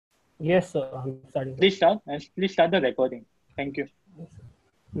Yes, sir, I'm starting, sir. Please start and please start the recording. Thank you.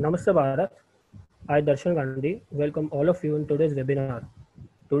 Namaste Bharat. I, Darshan Gandhi, welcome all of you in today's webinar.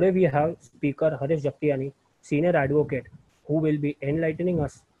 Today we have speaker Haresh Jagtiani, senior advocate, who will be enlightening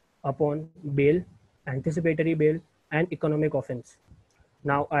us upon bail, anticipatory bail, and economic offense.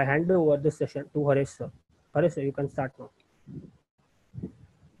 Now I hand over this session to Haresh sir. Haresh sir, you can start now.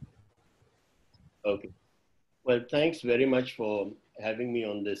 Okay. Well, thanks very much for having me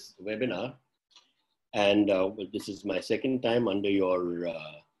on this webinar. And this is my second time under your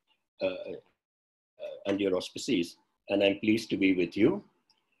auspices, and I'm pleased to be with you.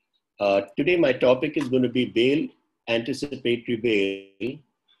 Today, my topic is going to be bail, anticipatory bail,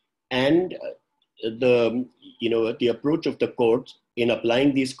 and the approach of the courts in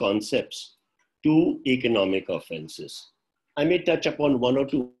applying these concepts to economic offenses. I may touch upon one or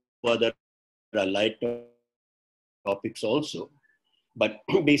two other light topics also, but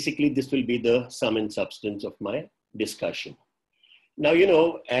basically this will be the sum and substance of my discussion. Now,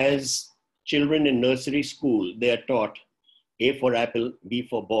 as children in nursery school, they are taught A for apple, B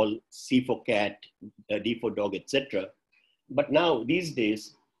for ball, C for cat, D for dog, etc. But now, these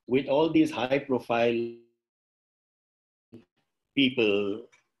days, with all these high profile people,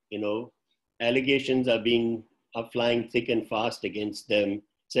 allegations are flying thick and fast against them,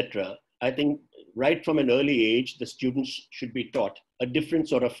 etc. I think right from an early age, the students should be taught a different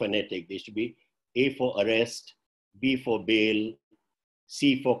sort of phonetic. They should be A for arrest, B for bail,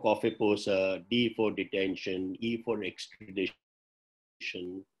 C for coffee D for detention, E for extradition,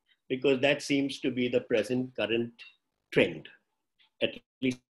 because that seems to be the current trend, at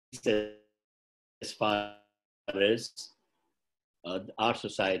least as far as our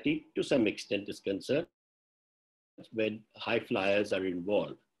society to some extent is concerned, when high flyers are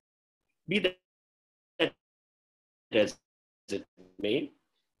involved. Be that as it may,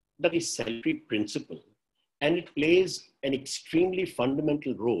 that is salutary principle, and it plays an extremely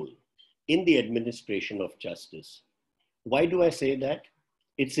fundamental role in the administration of justice. Why do I say that?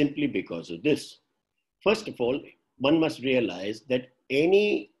 It's simply because of this. First of all, one must realize that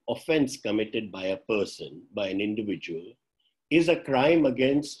any offense committed by a person, by an individual, is a crime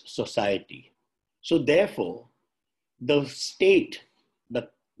against society. So therefore, the state,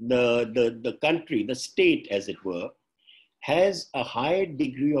 the country, the state, as it were, has a high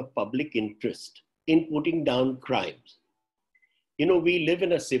degree of public interest in putting down crimes. We live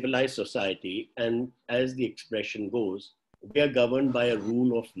in a civilized society, and as the expression goes, we are governed by a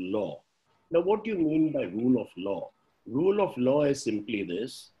rule of law. Now, what do you mean by rule of law? Rule of law is simply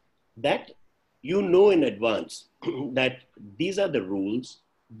this, that you know in advance that these are the rules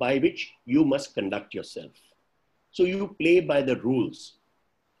by which you must conduct yourself. So you play by the rules.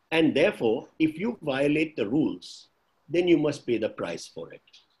 And therefore, if you violate the rules, then you must pay the price for it.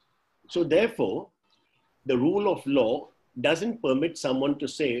 So therefore, the rule of law doesn't permit someone to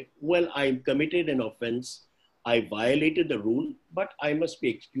say, well, I committed an offense, I violated the rule, but I must be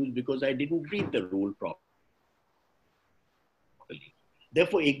excused because I didn't read the rule properly.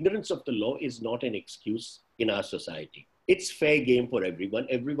 Therefore, ignorance of the law is not an excuse in our society. It's fair game for everyone.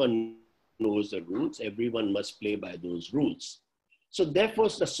 Everyone knows the rules. Everyone must play by those rules. So therefore,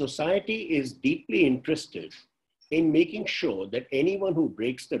 the society is deeply interested in making sure that anyone who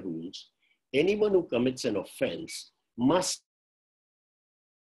breaks the rules, anyone who commits an offense, must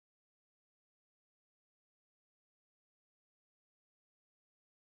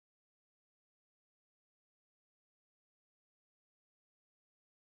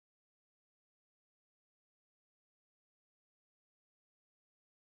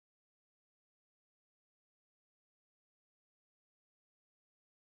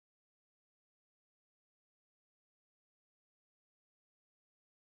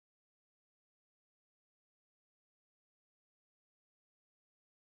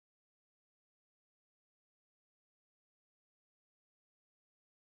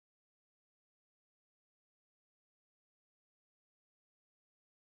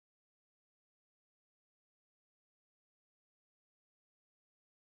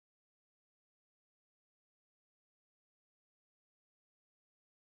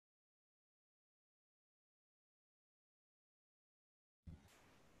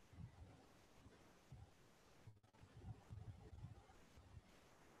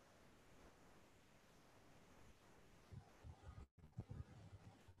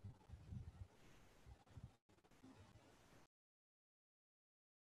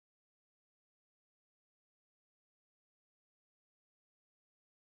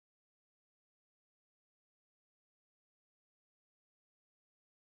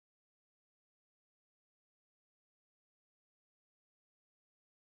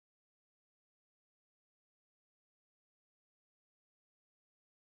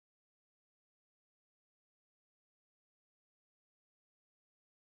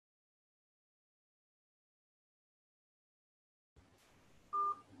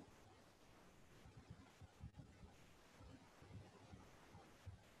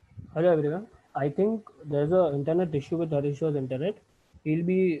Hello everyone. I think there's a internet issue with Harish's internet. He'll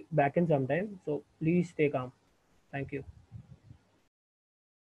be back in some time, so please stay calm. Thank you.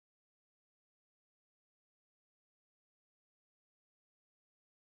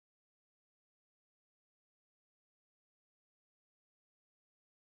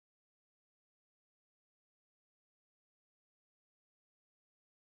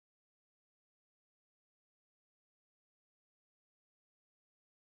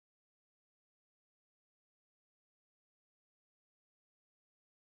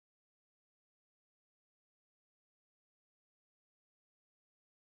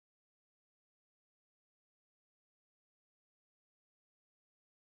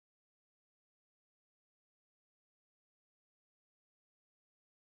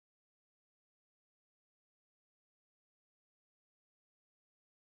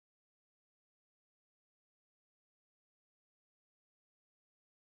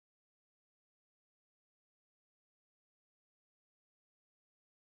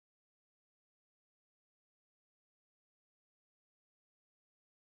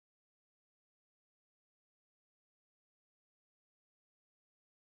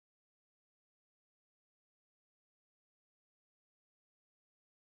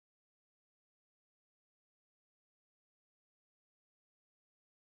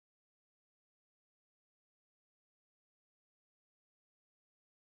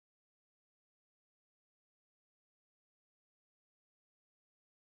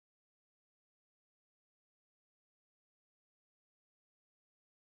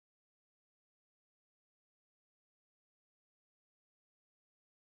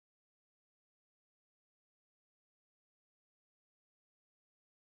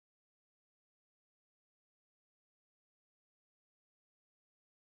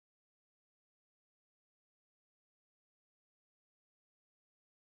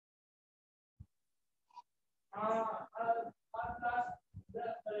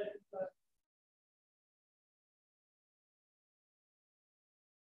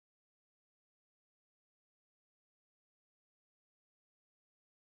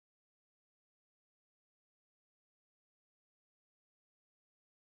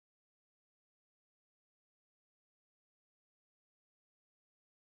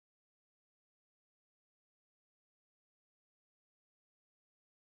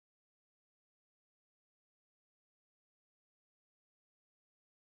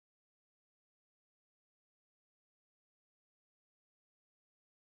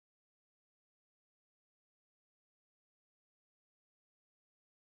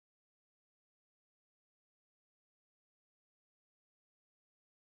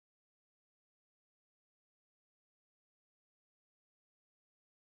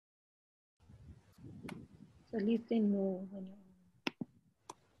 So at least they know when you're.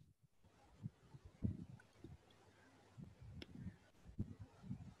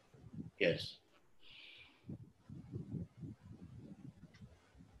 Yes.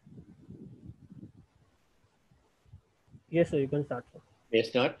 Yes, sir, you can start, sir. May I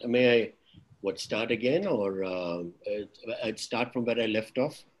start? May I start again, or I'd start from where I left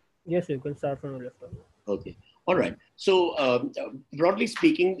off? Yes, sir, you can start from the left. Okay. All right. So broadly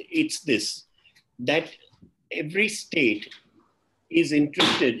speaking, it's this, that every state is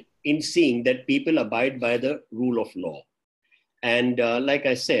interested in seeing that people abide by the rule of law. And like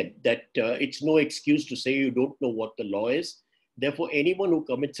I said, that it's no excuse to say you don't know what the law is. Therefore, anyone who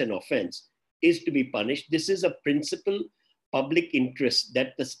commits an offense is to be punished. This is a principal public interest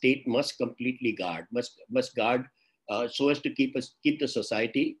that the state must completely guard, must guard so as to keep the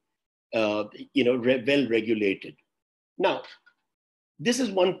society, well regulated. Now, this is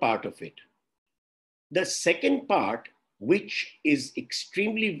one part of it. The second part, which is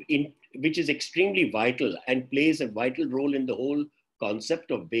extremely vital and plays a vital role in the whole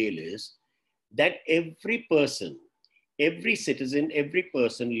concept of bail, is that every person, every citizen, every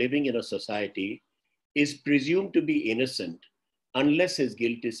person living in a society is presumed to be innocent unless his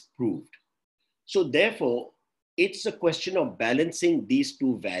guilt is proved. So therefore, it's a question of balancing these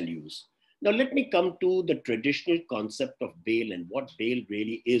two values. Now, let me come to the traditional concept of bail and what bail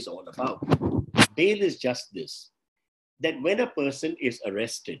really is all about. Bail is just this, that when a person is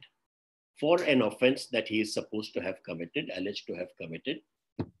arrested for an offense that he is supposed to have committed, alleged to have committed,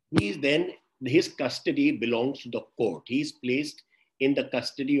 his custody belongs to the court. He is placed in the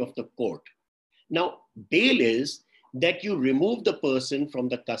custody of the court. Now, bail is that you remove the person from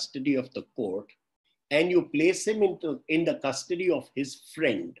the custody of the court and you place him in the custody of his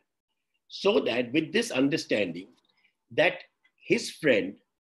friend, so that with this understanding that his friend,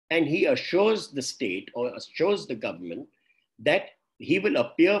 and he assures the state or assures the government that he will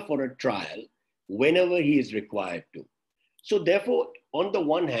appear for a trial whenever he is required to. So therefore, on the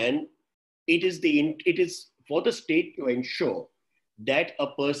one hand, it is for the state to ensure that a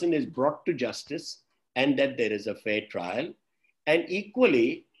person is brought to justice and that there is a fair trial. And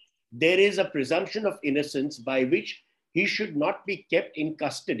equally, there is a presumption of innocence by which he should not be kept in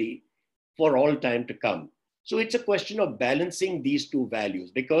custody for all time to come. So it's a question of balancing these two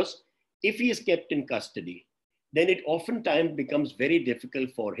values, because if he is kept in custody, then it oftentimes becomes very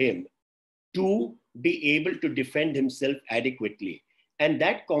difficult for him to be able to defend himself adequately. And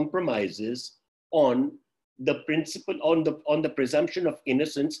that compromises on the principle, on the presumption of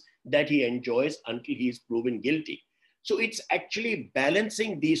innocence that he enjoys until he is proven guilty. So it's actually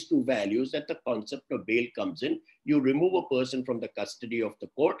balancing these two values that the concept of bail comes in. You remove a person from the custody of the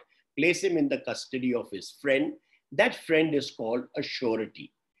court, place him in the custody of his friend. That friend is called a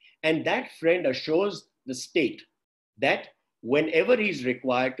surety. And that friend assures the state that whenever he's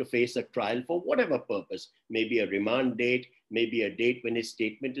required to face a trial for whatever purpose, maybe a remand date, maybe a date when his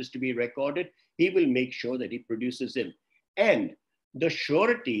statement is to be recorded, he will make sure that he produces him. And the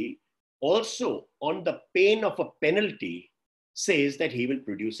surety also, on the pain of a penalty, says that he will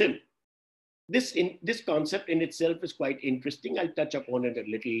produce him. This concept in itself is quite interesting. I'll touch upon it a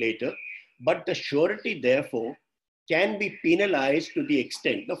little later. But the surety, therefore, can be penalized to the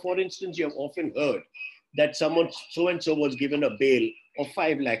extent. Now, for instance, you have often heard that someone so-and-so was given a bail of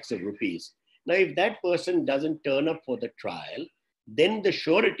 5 lakhs of rupees. Now, if that person doesn't turn up for the trial, then the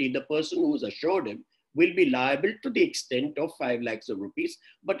surety, the person who's assured him, will be liable to the extent of 5 lakhs of rupees.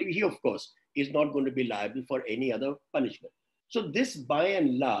 But he, of course, is not going to be liable for any other punishment. So this, by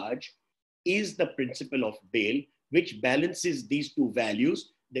and large, is the principle of bail, which balances these two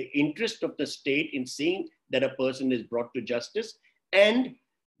values, the interest of the state in seeing that a person is brought to justice and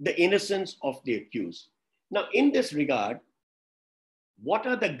the innocence of the accused. Now, in this regard, what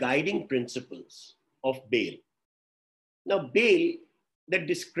are the guiding principles of bail? Now, bail, the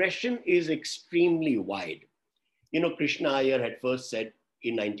discretion is extremely wide. You know, Krishna Iyer had first said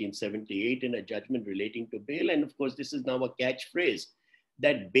in 1978 in a judgment relating to bail, and of course, this is now a catchphrase,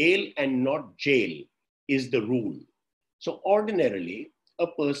 that bail and not jail is the rule. So ordinarily, a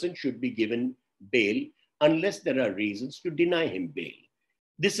person should be given bail unless there are reasons to deny him bail.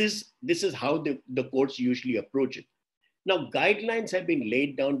 This is how the courts usually approach it. Now, guidelines have been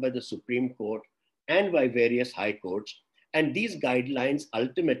laid down by the Supreme Court and by various high courts, and these guidelines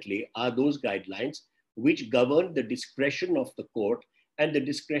ultimately are those guidelines which govern the discretion of the court, and the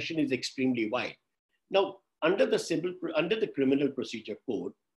discretion is extremely wide. Now, under the Criminal Procedure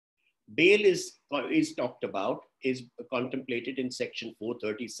Code, bail is talked about, is contemplated in section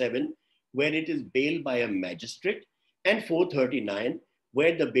 437, where it is bail by a magistrate, and 439,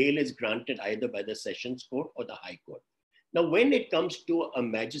 where the bail is granted either by the Sessions Court or the High Court. Now, when it comes to a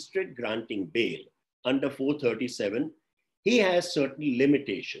magistrate granting bail under 437, he has certain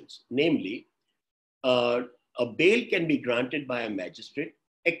limitations. Namely, a bail can be granted by a magistrate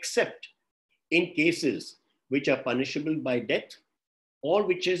except in cases which are punishable by death or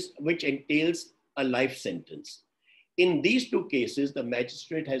which entails a life sentence. In these two cases, the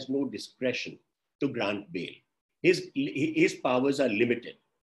magistrate has no discretion to grant bail. His powers are limited.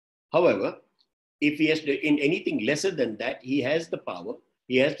 However, if he has to, in anything lesser than that, he has the power,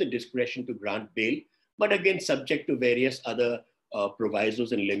 he has the discretion to grant bail, but again, subject to various other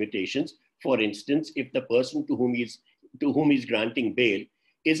provisos and limitations. For instance, if the person to whom he's granting bail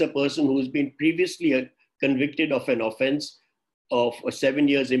is a person who has been previously convicted of an offense of 7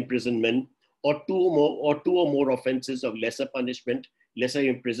 years imprisonment, or two or more offenses of lesser punishment, lesser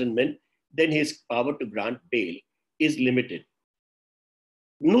imprisonment, then his power to grant bail is limited.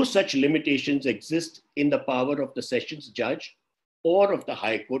 No such limitations exist in the power of the sessions judge or of the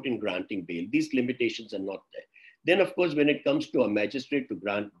High Court in granting bail. These limitations are not there. Then, of course, when it comes to a magistrate to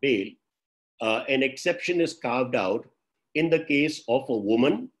grant bail, an exception is carved out in the case of a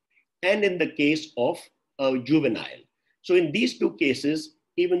woman and in the case of a juvenile. So in these two cases,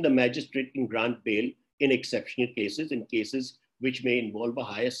 even the magistrate can grant bail in exceptional cases, in cases which may involve a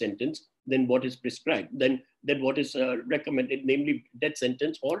higher sentence than what is prescribed, than what is recommended, namely death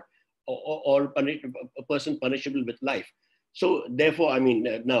sentence or a person punishable with life. So therefore, I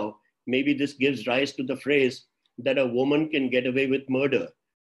mean, now, maybe this gives rise to the phrase that a woman can get away with murder.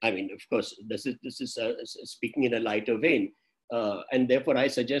 I mean, of course, this is speaking in a lighter vein. And therefore, I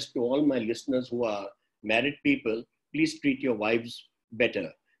suggest to all my listeners who are married people, please treat your wives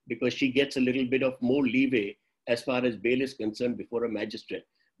better, because she gets a little bit of more leeway as far as bail is concerned before a magistrate.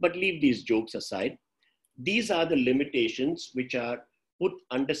 But leave these jokes aside. These are the limitations which are put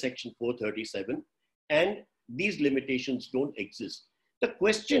under section 437, and these limitations don't exist The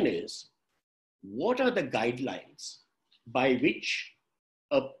question is, what are the guidelines by which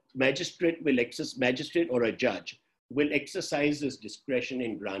a magistrate or a judge will exercise his discretion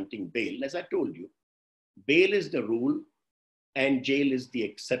in granting bail? As I told you, bail is the rule and jail is the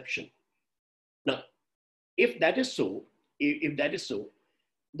exception. Now, if that is so,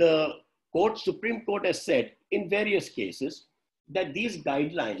 the Supreme Court has said in various cases that these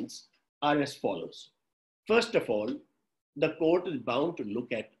guidelines are as follows. First of all, the court is bound to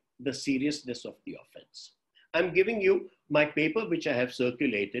look at the seriousness of the offense. I'm giving you my paper, which I have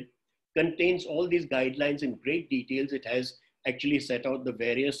circulated, contains all these guidelines in great details. It has actually set out the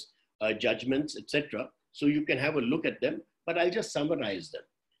various judgments, etc. So you can have a look at them, but I'll just summarize them.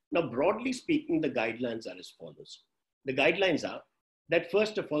 Now, broadly speaking, the guidelines are as follows. The guidelines are that,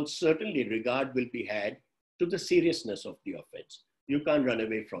 first of all, certainly regard will be had to the seriousness of the offense. You can't run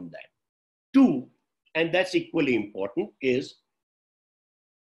away from that. Two, and that's equally important, is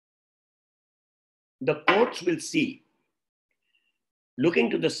the courts will see, looking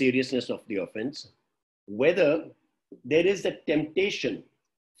to the seriousness of the offense, whether there is a temptation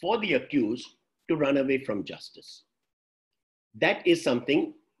for the accused to run away from justice. That is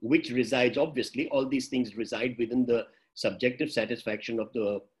something which resides, obviously, all these things reside within the subjective satisfaction of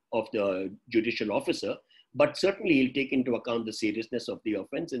the judicial officer, but certainly he'll take into account the seriousness of the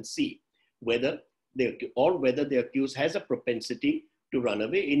offense and see whether the accused has a propensity to run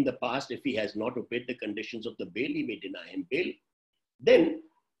away. In the past, if he has not obeyed the conditions of the bail, he may deny him bail. Then,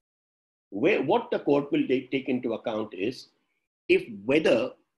 what the court will take into account is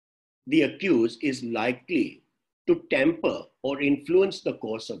whether the accused is likely to tamper or influence the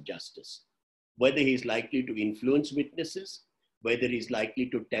course of justice, whether he is likely to influence witnesses, whether he is likely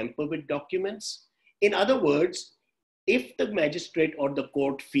to tamper with documents. In other words, if the magistrate or the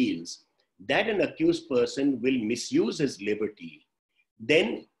court feels that an accused person will misuse his liberty,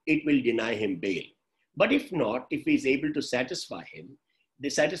 then it will deny him bail. But if not, if he is able to satisfy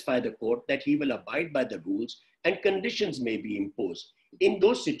the court that he will abide by the rules and conditions may be imposed, in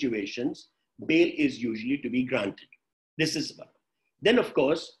those situations, bail is usually to be granted. This is one. Then, of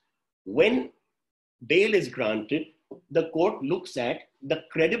course, when bail is granted, the court looks at the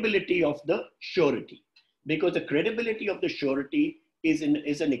credibility of the surety, because the credibility of the surety is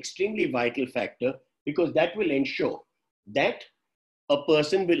an extremely vital factor, because that will ensure that a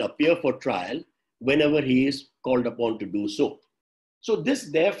person will appear for trial whenever he is called upon to do so. So this,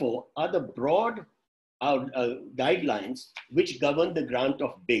 therefore, are the broad guidelines which govern the grant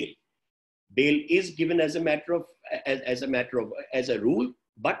of bail. Bail is given as a rule,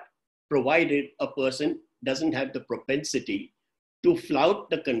 but provided a person doesn't have the propensity to flout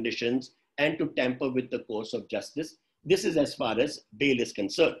the conditions and to tamper with the course of justice. This is as far as bail is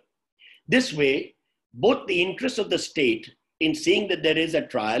concerned. This way, both the interests of the state in seeing that there is a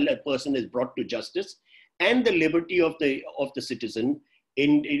trial, a person is brought to justice, and the liberty of the citizen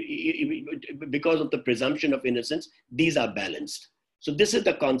because of the presumption of innocence, these are balanced. So this is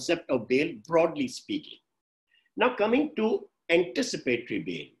the concept of bail, broadly speaking. Now coming to anticipatory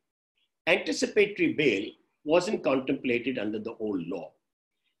bail. Anticipatory bail wasn't contemplated under the old law.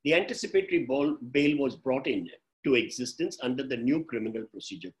 The anticipatory bail was brought into existence under the new Criminal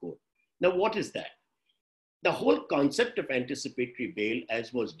Procedure Code. Now what is that? The whole concept of anticipatory bail,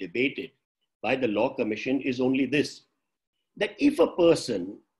 as was debated by the Law Commission, is only this, that if a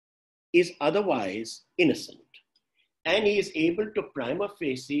person is otherwise innocent and he is able to prima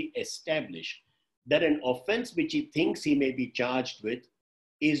facie establish that an offense which he thinks he may be charged with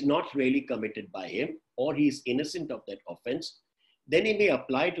is not really committed by him, or he is innocent of that offense, then he may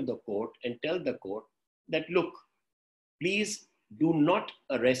apply to the court and tell the court that, look, please do not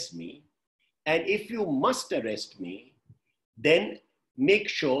arrest me. And if you must arrest me, then make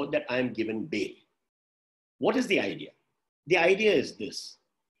sure that I am given bail. What is the idea? The idea is this,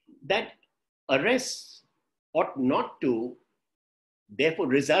 that arrests ought not to therefore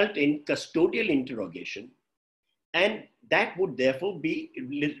result in custodial interrogation, and that would therefore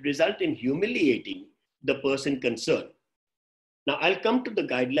result in humiliating the person concerned. Now I'll come to the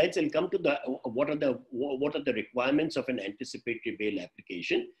guidelines, I'll come to what are the requirements of an anticipatory bail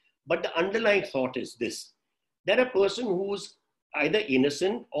application. But the underlying thought is this, that a person who's either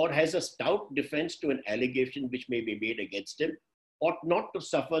innocent or has a stout defense to an allegation which may be made against him ought not to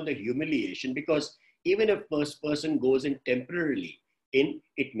suffer the humiliation, because even if this person goes in temporarily,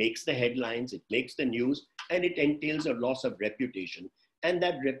 it makes the headlines, it makes the news, and it entails a loss of reputation. And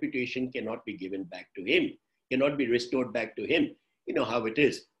that reputation cannot be given back to him, cannot be restored back to him. You know how it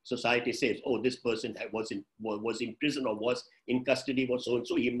is. Society says, oh, this person was in prison or was in custody for so and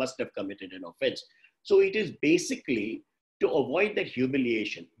so, he must have committed an offense. So it is basically to avoid that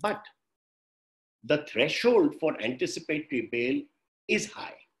humiliation. But the threshold for anticipatory bail is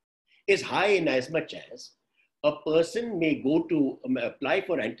high in as much as a person may go to apply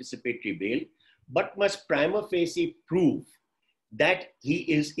for anticipatory bail, but must prima facie prove that he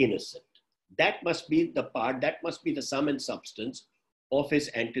is innocent. That must be the part, that must be the sum and substance of his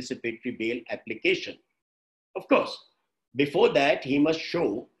anticipatory bail application. Of course, before that, he must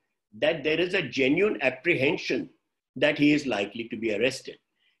show that there is a genuine apprehension that he is likely to be arrested.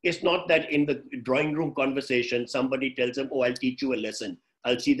 It's not that in the drawing room conversation, somebody tells him, oh, I'll teach you a lesson.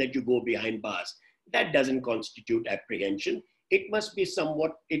 I'll see that you go behind bars. That doesn't constitute apprehension. It must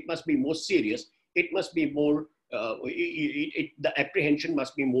be more serious. It must be more, the apprehension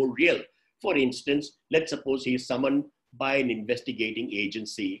must be more real. For instance, let's suppose he is summoned by an investigating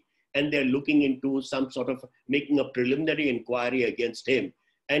agency and they're looking into some sort of making a preliminary inquiry against him,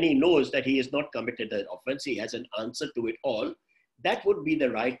 and he knows that he has not committed an offense, he has an answer to it all. That would be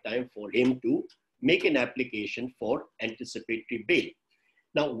the right time for him to make an application for anticipatory bail.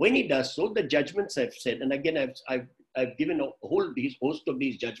 Now, when he does so, the judgments I've said, and again, I've given a whole host of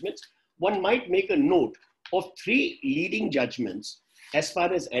these judgments. One might make a note of 3 leading judgments as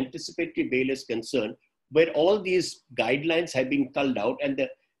far as anticipatory bail is concerned, where all these guidelines have been culled out and the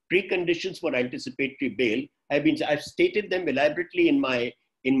preconditions for anticipatory bail have been, I've stated them elaborately in my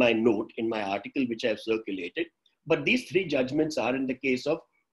note, in my article, which I've circulated. But these 3 judgments are in the case of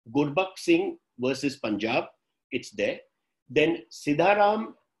Gurbakh Singh versus Punjab, it's there. Then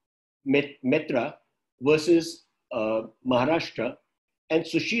Siddharam Mehta versus Maharashtra, and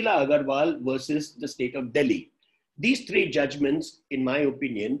Sushila Agarwal versus the state of Delhi. These 3 judgments, in my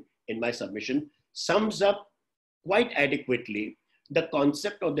opinion, in my submission, sums up quite adequately the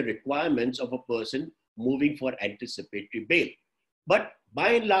concept or the requirements of a person moving for anticipatory bail. But by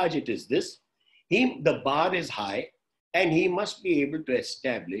and large, it is this. The bar is high, and he must be able to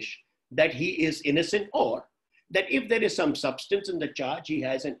establish that he is innocent, or that if there is some substance in the charge, he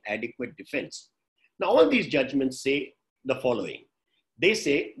has an adequate defense. Now, all these judgments say the following. They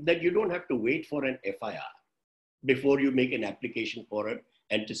say that you don't have to wait for an FIR before you make an application for an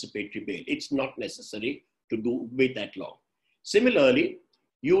anticipatory bail. It's not necessary to wait that long. Similarly,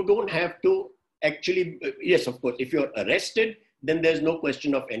 you don't have to actually, yes, of course, if you're arrested, then there's no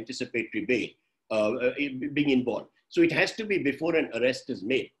question of anticipatory bail being involved. So it has to be before an arrest is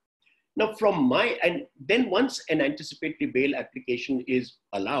made. Now, and then once an anticipatory bail application is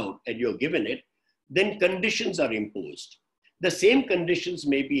allowed and you're given it, then conditions are imposed. The same conditions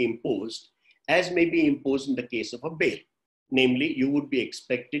may be imposed as may be imposed in the case of a bail. Namely, you would be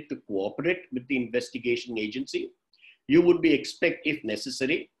expected to cooperate with the investigating agency. You would be expected, if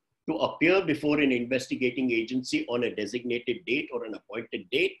necessary, to appear before an investigating agency on a designated date or an appointed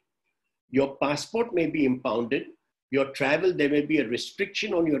date. Your passport may be impounded. Your travel, there may be a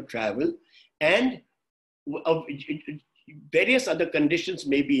restriction on your travel, and various other conditions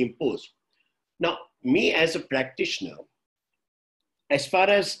may be imposed. Now, me as a practitioner, as far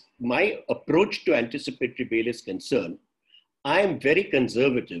as my approach to anticipatory bail is concerned, I am very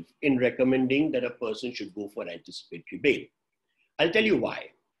conservative in recommending that a person should go for anticipatory bail. I'll tell you why.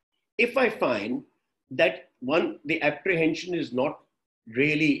 If I find that the apprehension is not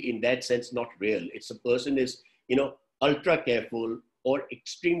really, in that sense, not real, it's a person is, ultra careful or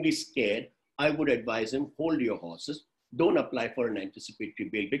extremely scared, I would advise him, hold your horses, don't apply for an anticipatory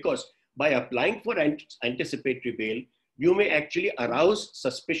bail, because by applying for anticipatory bail, you may actually arouse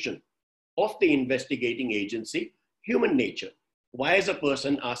suspicion of the investigating agency. Human nature. Why is a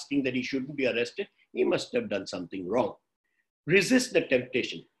person asking that he shouldn't be arrested? He must have done something wrong. Resist the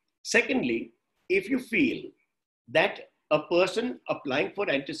temptation. Secondly, if you feel that a person applying for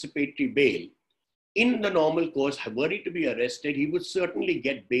anticipatory bail in the normal course, worried to be arrested, he would certainly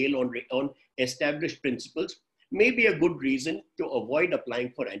get bail on established principles, may be a good reason to avoid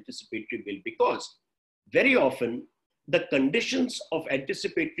applying for anticipatory bail, because very often the conditions of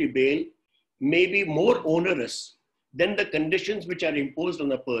anticipatory bail may be more onerous than the conditions which are imposed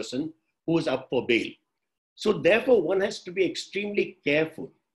on a person who is up for bail. So therefore, one has to be extremely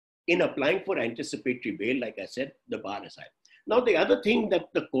careful in applying for anticipatory bail. Like I said, the bar is high. Now, the other thing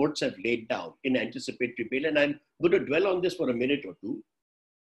that the courts have laid down in anticipatory bail, and I'm going to dwell on this for a minute or two,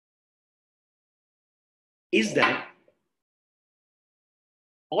 is that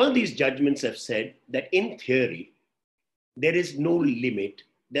all these judgments have said that in theory, there is no limit,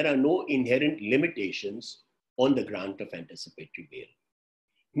 there are no inherent limitations on the grant of anticipatory bail.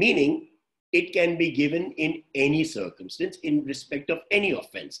 Meaning, it can be given in any circumstance in respect of any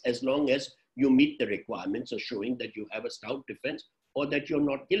offense, as long as you meet the requirements of showing that you have a stout defense or that you're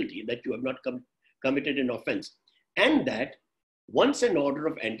not guilty, that you have not committed an offense. and that once an order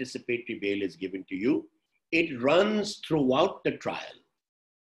of anticipatory bail is given to you, it runs throughout the trial.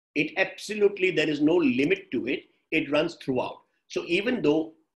 It absolutely, there is no limit to it. It runs throughout. So even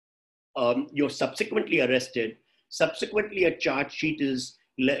though you're subsequently arrested, subsequently a charge sheet is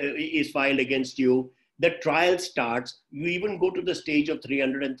filed against you, the trial starts, you even go to the stage of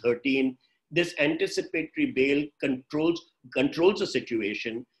 313, this anticipatory bail controls the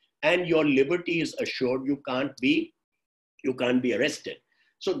situation, and your liberty is assured. You can't be arrested.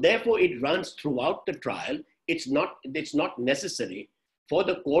 So therefore it runs throughout the trial. It's not necessary for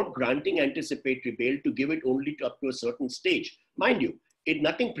the court granting anticipatory bail to give it only up to a certain stage. Mind you,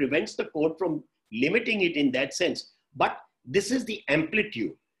 nothing prevents the court from limiting it in that sense, but this is the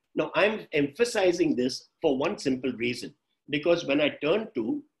amplitude. Now I'm emphasizing this for one simple reason, because when I turn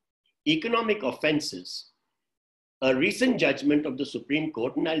to economic offenses, a recent judgment of the Supreme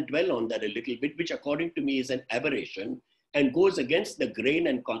Court, and I'll dwell on that a little bit, which according to me is an aberration and goes against the grain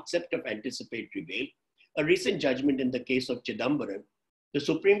and concept of anticipatory bail. A recent judgment in the case of Chidambaram, the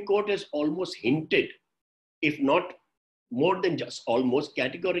Supreme Court has almost hinted, if not more than just almost,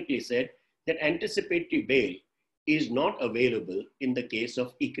 categorically said that anticipatory bail is not available in the case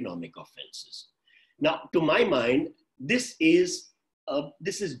of economic offenses. Now, to my mind, this is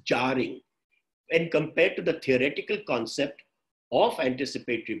jarring, and compared to the theoretical concept of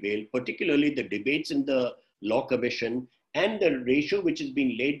anticipatory bail, particularly the debates in the Law Commission and the ratio which has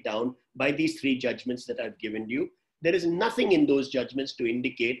been laid down by these three judgments that I've given you, there is nothing in those judgments to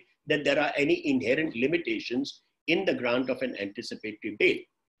indicate that there are any inherent limitations in the grant of an anticipatory bail.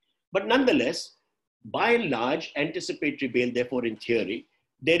 But nonetheless, by and large, anticipatory bail, therefore in theory,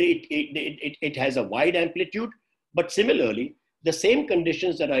 it has a wide amplitude, but similarly, the same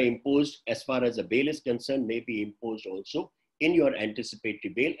conditions that are imposed as far as a bail is concerned may be imposed also in your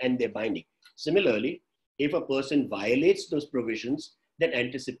anticipatory bail, and they're binding. Similarly, if a person violates those provisions, then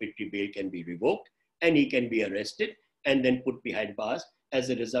anticipatory bail can be revoked and he can be arrested and then put behind bars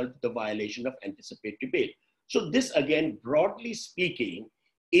as a result of the violation of anticipatory bail. So this, again, broadly speaking,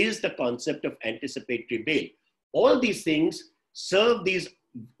 is the concept of anticipatory bail. All these things serve these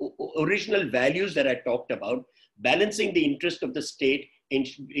original values that I talked about, balancing the interest of the state in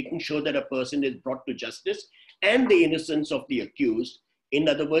making sure that a person is brought to justice and the innocence of the accused. In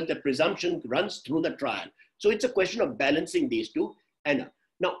other words, the presumption runs through the trial. So it's a question of balancing these two. And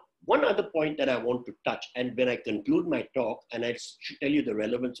now, one other point that I want to touch, and when I conclude my talk, and I should tell you the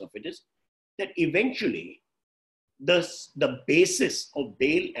relevance of it, is that eventually the basis of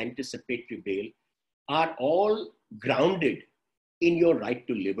bail, anticipatory bail, are all grounded in your right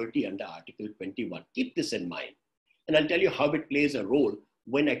to liberty under Article 21. Keep this in mind. And I'll tell you how it plays a role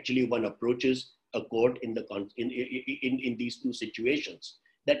when actually one approaches a court in these two situations.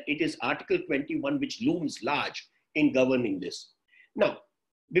 That it is Article 21 which looms large in governing this. Now,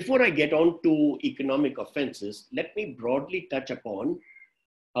 before I get on to economic offenses, let me broadly touch upon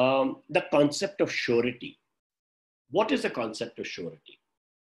the concept of surety. What is the concept of surety?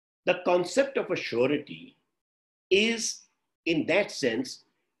 The concept of a surety is, in that sense,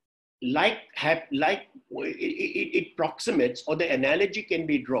 it approximates, or the analogy can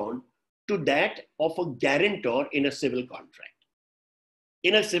be drawn to that of a guarantor in a civil contract.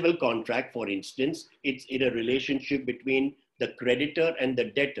 In a civil contract, for instance, it's in a relationship between the creditor and the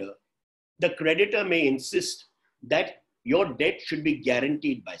debtor. The creditor may insist that your debt should be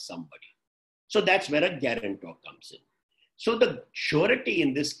guaranteed by somebody. So that's where a guarantor comes in. So the surety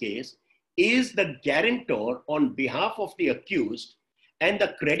in this case is the guarantor on behalf of the accused, and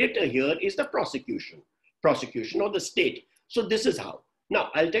the creditor here is the prosecution or the state. So this is how.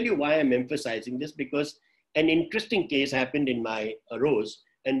 Now, I'll tell you why I'm emphasizing this, because an interesting case happened arose,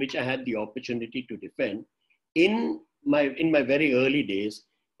 and which I had the opportunity to defend in my very early days,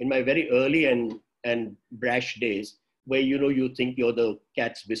 in my very early and brash days, where you think you're the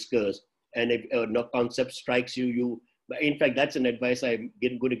cat's whiskers, and if no concept strikes you. In fact, that's an advice I'm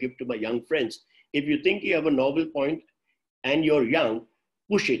going to give to my young friends. If you think you have a novel point and you're young,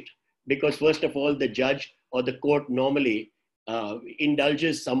 push it, because first of all, the judge or the court normally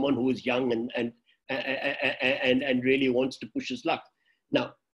indulges someone who is young and really wants to push his luck.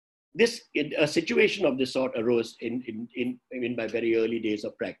 Now, a situation of this sort arose in my very early days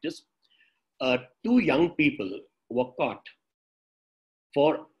of practice. Two young people were caught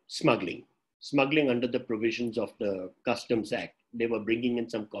for smuggling under the provisions of the Customs Act. They were bringing in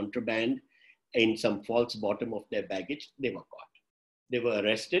some contraband in some false bottom of their baggage. They were caught. They were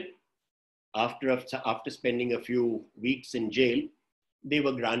arrested. After spending a few weeks in jail, they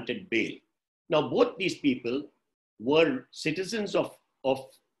were granted bail. Now, both these people were citizens of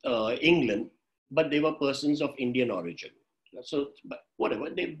England, but they were persons of Indian origin. So, but whatever,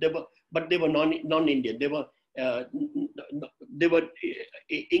 they were non-Indian. They were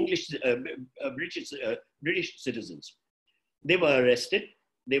English, British citizens. They were arrested.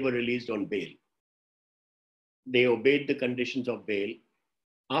 They were released on bail. They obeyed the conditions of bail.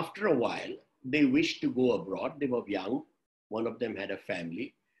 After a while, they wished to go abroad. They were young. One of them had a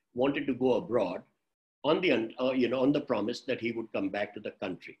family, wanted to go abroad on the promise that he would come back to the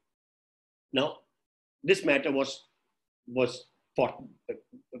country. Now, this matter was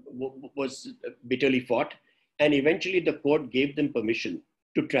bitterly fought, and eventually the court gave them permission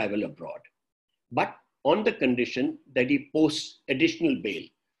to travel abroad, but on the condition that he posts additional bail.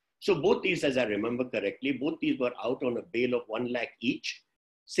 So both these, as I remember correctly, both these were out on a bail of 1 lakh each,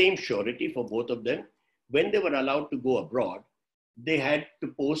 same surety for both of them. When they were allowed to go abroad, they had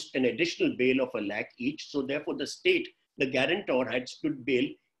to post an additional bail of 1 lakh each. So therefore the state, the guarantor, had stood bail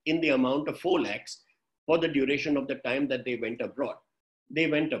in the amount of 4 lakhs for the duration of the time that they went abroad. They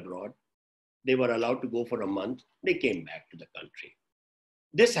went abroad. They were allowed to go for a month. They came back to the country.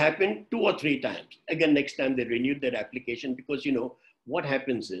 This happened 2 or 3 times. Again, next time they renewed their application, because what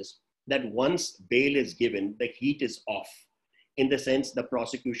happens is that once bail is given, the heat is off. In the sense, the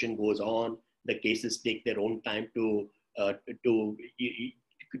prosecution goes on, the cases take their own time to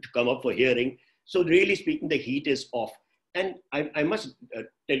come up for hearing. So really speaking, the heat is off. And I must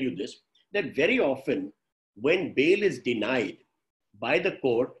tell you this, that very often when bail is denied by the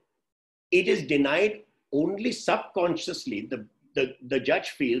court, it is denied only subconsciously. The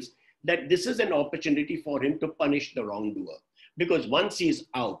judge feels that this is an opportunity for him to punish the wrongdoer. Because once he's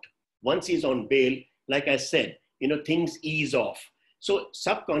out, once he's on bail, like I said, things ease off. So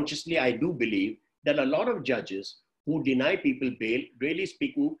subconsciously, I do believe that a lot of judges who deny people bail, really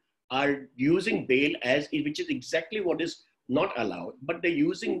speaking, are using bail which is exactly what is not allowed, but they're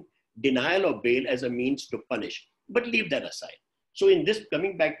using denial of bail as a means to punish. But leave that aside. So in this,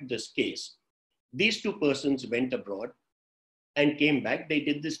 coming back to this case, these 2 persons went abroad and came back. They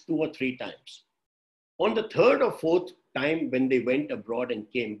did this 2 or 3 times. On the 3rd or 4th time when they went abroad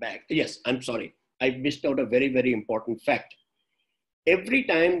and came back, yes, I'm sorry, I missed out a very, very important fact. Every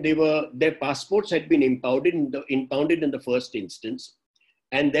time their passports had been impounded in the first instance,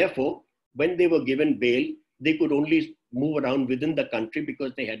 and therefore, when they were given bail, they could only move around within the country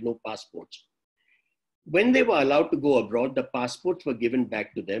because they had no passports. When they were allowed to go abroad, the passports were given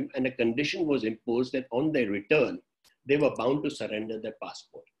back to them, and a condition was imposed that on their return, they were bound to surrender their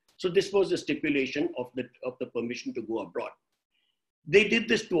passport. So this was the stipulation of the permission to go abroad. They did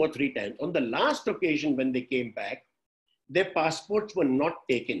this 2 or 3 times. On the last occasion when they came back, their passports were not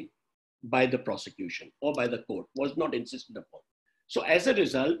taken by the prosecution or by the court, was not insisted upon. So as a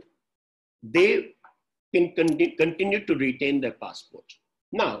result, they can continue to retain their passports.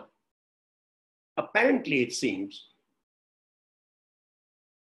 Now, apparently it seems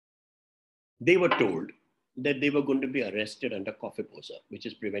they were told that they were going to be arrested under Kofiposa, which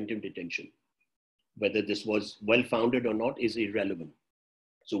is preventive detention. Whether this was well-founded or not is irrelevant.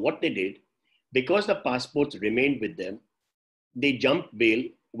 So what they did, because the passports remained with them, they jumped bail,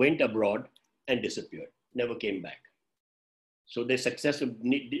 went abroad, and disappeared, never came back. So their successive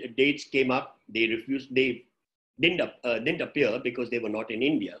dates came up, they refused, they didn't appear because they were not in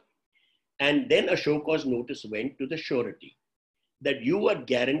India. And then a show cause notice went to the surety that you were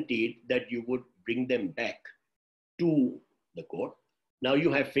guaranteed that you would bring them back to the court. Now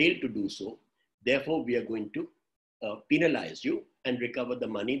you have failed to do so. Therefore, we are going to penalize you and recover the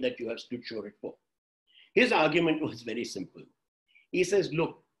money that you have stood surety for. His argument was very simple. He says,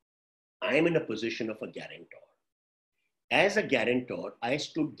 look, I am in a position of a guarantor. As a guarantor, I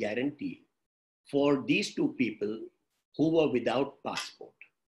stood guarantee for these 2 people who were without passport.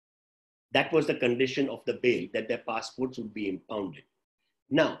 That was the condition of the bail, that their passports would be impounded.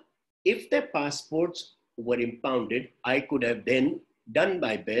 Now, if their passports were impounded, I could have then done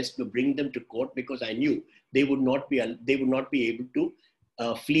my best to bring them to court because I knew they would not be able to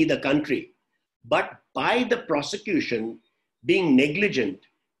flee the country. But by the prosecution being negligent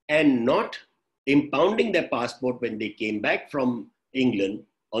and not impounding their passport when they came back from England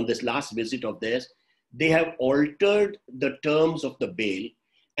on this last visit of theirs, they have altered the terms of the bail,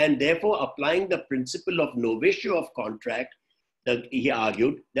 and therefore applying the principle of novatio of contract, he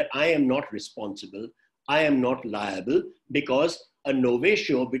argued that I am not responsible, I am not liable, because a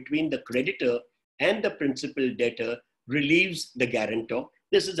novatio between the creditor and the principal debtor relieves the guarantor.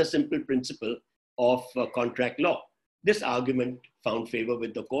 This is a simple principle of contract law. This argument found favor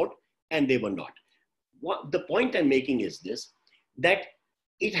with the court, and they were not. The point I'm making is this, that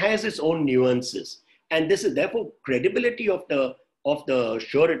it has its own nuances, and this is therefore credibility of the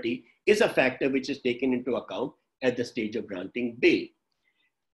surety is a factor which is taken into account at the stage of granting bail.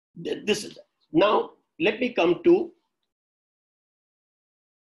 This is now. Let me come to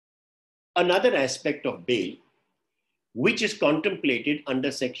another aspect of bail, which is contemplated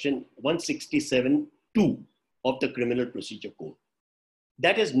under section 167(2) of the Criminal Procedure Code.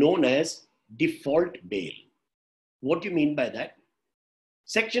 That is known as default bail. What do you mean by that?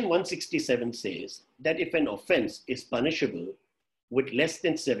 Section 167 says that if an offense is punishable with less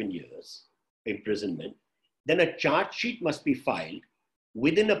than 7 years imprisonment, then a charge sheet must be filed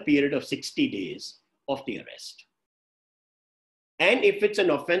within a period of 60 days of the arrest. And if it's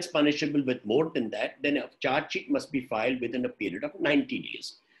an offense punishable with more than that, then a charge sheet must be filed within a period of 90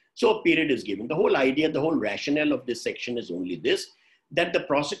 days. So a period is given. The whole idea, the whole rationale of this section is only this, that the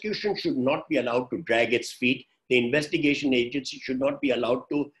prosecution should not be allowed to drag its feet. The investigation agency should not be allowed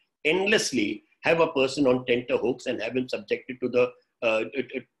to endlessly have a person on tenterhooks and have him subjected to the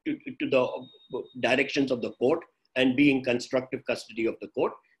directions of the court and be in constructive custody of the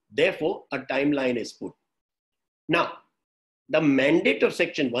court. Therefore, a timeline is put. Now, the mandate of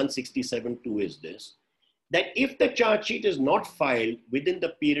section 167(2) is this, that if the charge sheet is not filed within the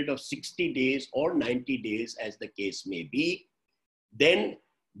period of 60 days or 90 days, as the case may be, then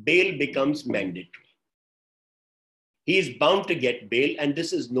bail becomes mandatory. He is bound to get bail, and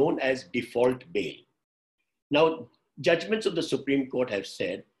this is known as default bail. Now, judgments of the Supreme Court have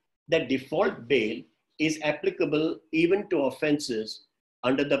said that default bail is applicable even to offenses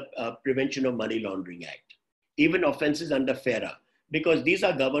under the Prevention of Money Laundering Act, even offenses under FERA, because these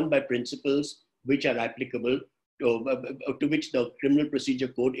are governed by principles which are applicable to which the Criminal Procedure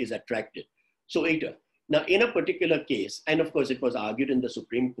Code is attracted. So now in a particular case, and of course it was argued in the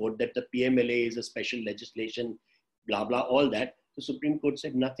Supreme Court that the PMLA is a special legislation, blah, blah, all that, the Supreme Court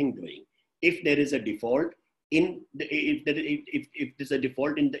said nothing doing. If there is a default, if there's a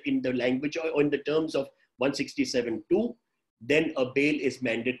default in the language or in the terms of 167(2), then a bail is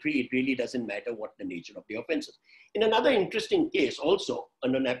mandatory. It really doesn't matter what the nature of the offense is. In another interesting case, also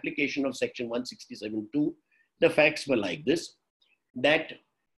on an application of section 167(2), the facts were like this, that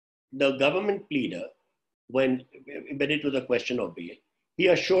the government pleader, when it was a question of bail, he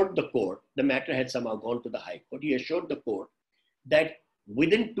assured the court, the matter had somehow gone to the High Court, he assured the court that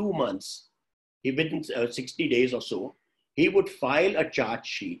within 2 months, within 60 days or so, he would file a charge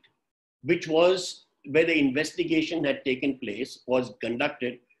sheet, which was where the investigation had taken place, was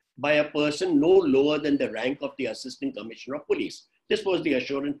conducted by a person no lower than the rank of the Assistant Commissioner of Police. This was the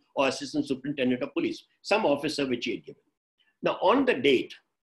assurance, or Assistant Superintendent of Police, some officer which he had given. Now on the date,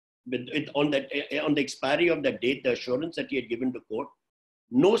 on the expiry of that date, the assurance that he had given to court,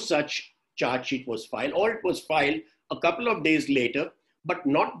 no such charge sheet was filed, or it was filed a couple of days later, but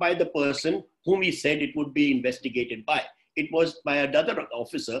not by the person whom he said it would be investigated by. It was by another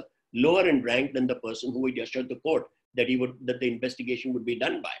officer lower in rank than the person who had assured the court that the investigation would be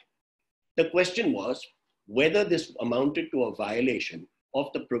done by. The question was whether this amounted to a violation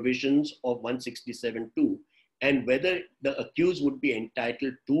of the provisions of 167(2) and whether the accused would be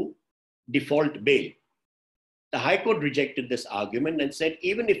entitled to default bail. The High Court rejected this argument and said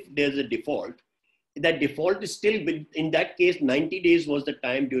even if there's a default, that default is still, in that case, 90 days was the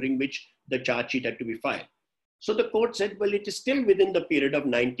time during which the charge sheet had to be filed. So the court said, well, it is still within the period of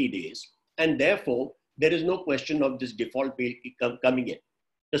 90 days, and therefore there is no question of this default bail coming in.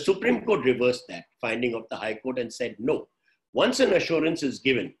 The Supreme Court reversed that finding of the High Court and said, no, once an assurance is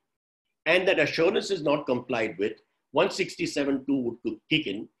given and that assurance is not complied with, 167(2) would kick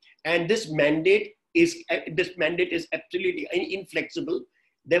in, and this mandate is absolutely inflexible.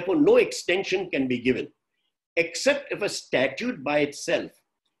 Therefore, no extension can be given, except if a statute by itself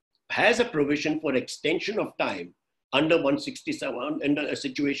has a provision for extension of time under 167, under a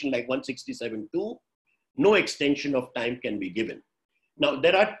situation like 167(2), no extension of time can be given. Now,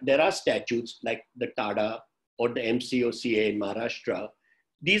 there are statutes like the TADA or the MCOCA in Maharashtra.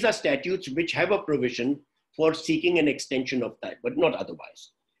 These are statutes which have a provision for seeking an extension of time, but not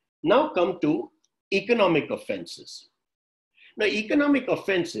otherwise. Now come to economic offenses. Now, economic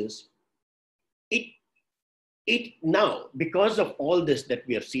offenses, it now, because of all this that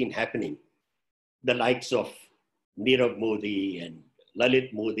we have seen happening, the likes of Nirav Modi and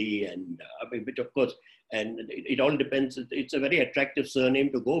Lalit Modi, and which of course, and it all depends, it's a very attractive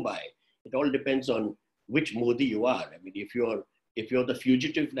surname to go by. It all depends on which Modi you are. I mean, if you're the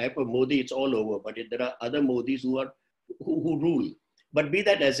fugitive type of Modi, it's all over, but there are other Modis who rule. But be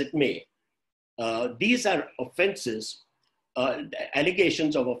that as it may, these are offenses,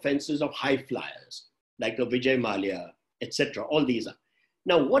 allegations of offenses of high flyers, like a Vijay Mallya, etc. All these are.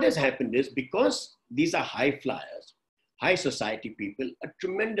 Now, what has happened is because these are high flyers, high society people, a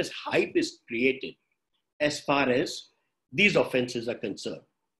tremendous hype is created as far as these offenses are concerned.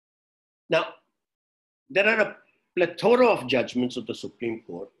 Now, there are a plethora of judgments of the Supreme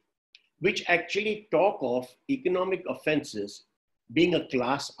Court which actually talk of economic offenses being a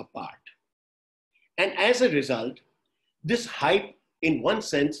class apart. And as a result, this hype, in one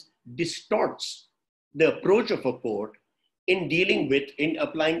sense, distorts the approach of a court in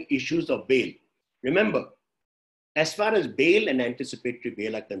applying issues of bail. Remember, as far as bail and anticipatory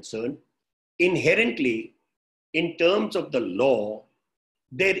bail are concerned, inherently, in terms of the law,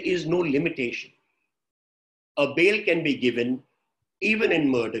 there is no limitation. A bail can be given even in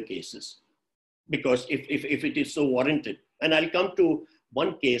murder cases, because if it is so warranted. And I'll come to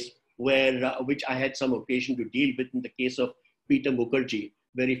one case which I had some occasion to deal with in the case of Peter Mukherjee,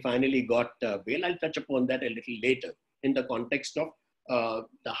 where he finally got bail. I'll touch upon that a little later in the context of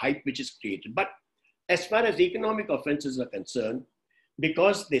the hype which is created. But as far as economic offenses are concerned,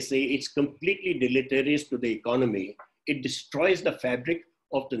 because they say it's completely deleterious to the economy, it destroys the fabric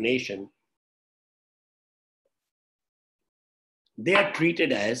of the nation, they are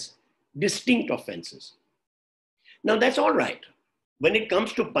treated as distinct offenses. Now that's all right. When it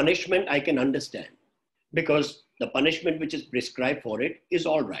comes to punishment, I can understand, because the punishment which is prescribed for it is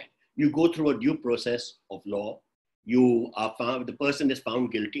all right. You go through a due process of law, the person is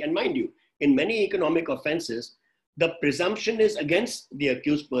found guilty, and mind you, in many economic offenses, the presumption is against the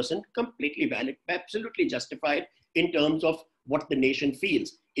accused person, completely valid, absolutely justified in terms of what the nation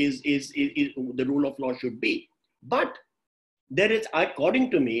feels is the rule of law should be. But there is,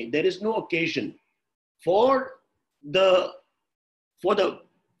 according to me, there is no occasion for the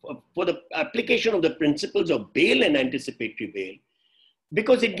application of the principles of bail and anticipatory bail,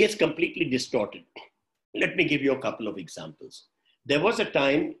 because it gets completely distorted. Let me give you a couple of examples. There was a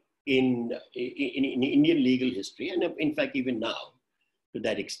time in Indian legal history, and in fact even now to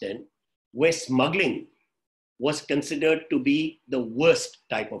that extent, where smuggling was considered to be the worst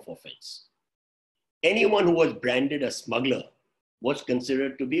type of offense. Anyone who was branded a smuggler was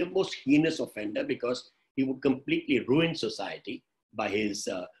considered to be a most heinous offender, because he would completely ruin society by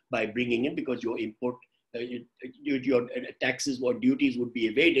bringing in, because your your taxes or duties would be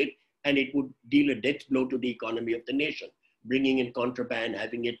evaded, and it would deal a death blow to the economy of the nation. Bringing in contraband,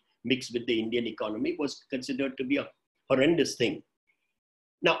 having it mixed with the Indian economy was considered to be a horrendous thing.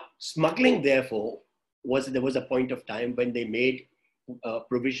 Now, smuggling, therefore, there was a point of time when they made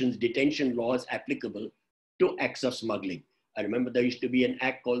provisions, detention laws applicable to acts of smuggling. I remember there used to be an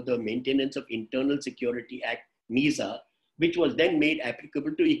act called the Maintenance of Internal Security Act, MISA, which was then made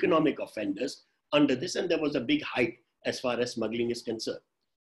applicable to economic offenders under this, and there was a big hype as far as smuggling is concerned.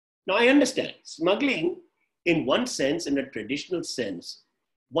 Now, I understand smuggling, in one sense, in a traditional sense,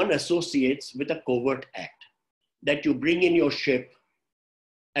 one associates with a covert act, that you bring in your ship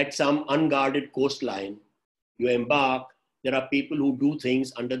at some unguarded coastline, you embark, there are people who do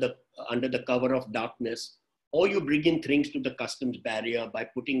things under the cover of darkness, or you bring in things to the customs barrier by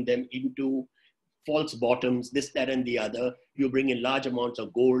putting them into false bottoms, this, that, and the other. You bring in large amounts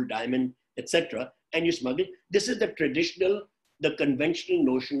of gold, diamond, etc., and you smuggle. This is the conventional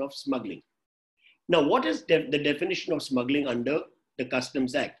notion of smuggling. Now, what is the definition of smuggling under the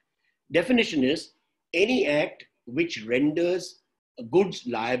Customs Act? Definition is any act which renders goods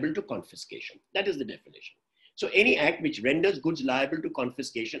liable to confiscation. That is the definition. So any act which renders goods liable to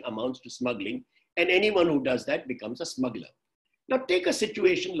confiscation amounts to smuggling, and anyone who does that becomes a smuggler. Now take a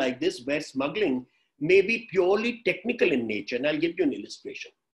situation like this where smuggling may be purely technical in nature, and I'll give you an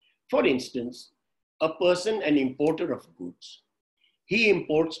illustration. For instance, a person, an importer of goods, he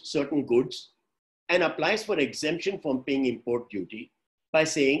imports certain goods and applies for exemption from paying import duty by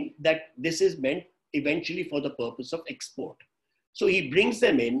saying that this is meant eventually for the purpose of export. So he brings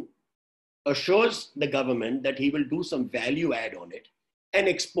them in, assures the government that he will do some value add on it and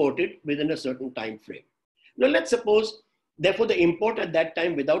export it within a certain time frame. Now let's suppose, therefore, the import at that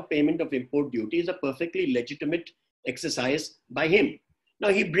time without payment of import duty is a perfectly legitimate exercise by him. Now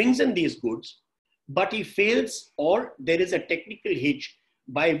he brings in these goods, but he fails, or there is a technical hitch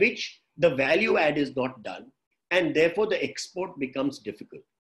by which the value add is not done, and therefore the export becomes difficult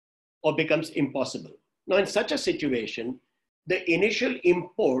or becomes impossible. Now in such a situation, the initial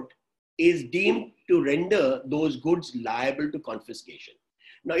import is deemed to render those goods liable to confiscation.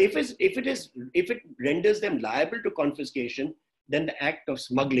 Now, if it renders them liable to confiscation, then the act of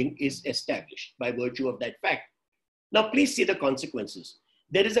smuggling is established by virtue of that fact. Now, please see the consequences.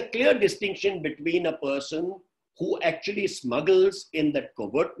 There is a clear distinction between a person who actually smuggles in that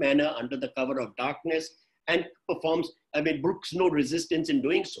covert manner under the cover of darkness and brooks no resistance in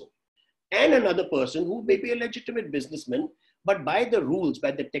doing so. and another person who may be a legitimate businessman, but by the rules,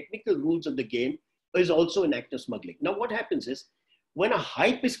 by the technical rules of the game, is also an act of smuggling. Now, what happens is when a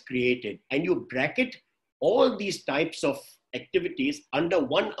hype is created and you bracket all these types of activities under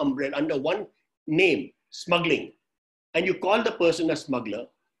one umbrella, under one name, smuggling, and you call the person a smuggler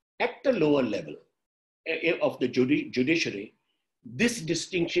at the lower level of the judiciary, this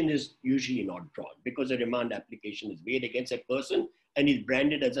distinction is usually not drawn because a remand application is made against that person and is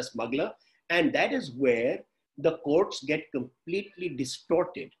branded as a smuggler. And that is where the courts get completely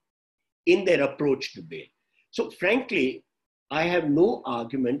distorted in their approach to bail. So frankly, I have no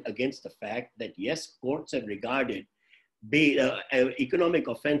argument against the fact that yes, courts have regarded economic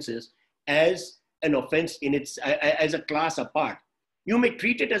offenses as an offense in its, as a class apart. You may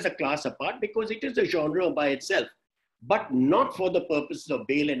treat it as a class apart because it is a genre by itself, but not for the purposes of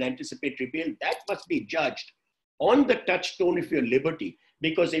bail and anticipatory bail. That must be judged on the touchstone of your liberty.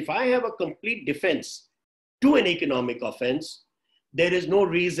 Because if I have a complete defense to an economic offense, there is no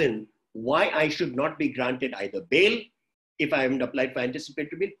reason why I should not be granted either bail if I haven't applied for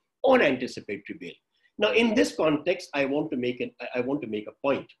anticipatory bail or anticipatory bail. Now, in this context, I want to make a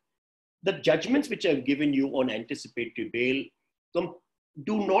point. The judgments which I've given you on anticipatory bail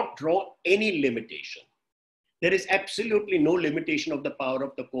do not draw any limitation. There is absolutely no limitation of the power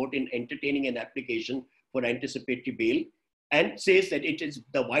of the court in entertaining an application for anticipatory bail and says that it is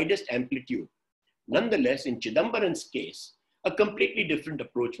the widest amplitude. Nonetheless, in Chidambaran's case, a completely different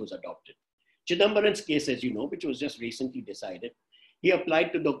approach was adopted. Chidambaran's case, as you know, which was just recently decided, he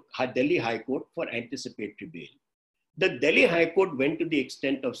applied to the Delhi High Court for anticipatory bail. The Delhi High Court went to the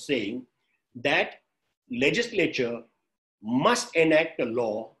extent of saying that legislature must enact a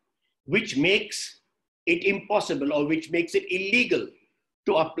law which makes it impossible or which makes it illegal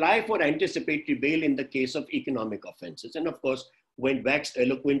to apply for anticipatory bail in the case of economic offenses. And of course, when waxed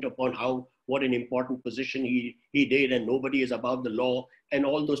eloquent upon what an important position he did and nobody is above the law and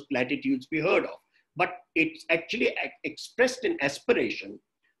all those platitudes we heard of. But it's actually expressed an aspiration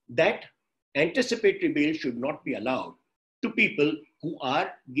that anticipatory bail should not be allowed to people who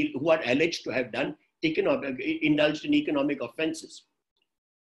are alleged to have indulged in economic offenses.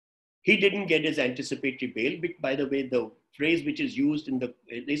 He didn't get his anticipatory bail, which, by the way, the phrase which is used in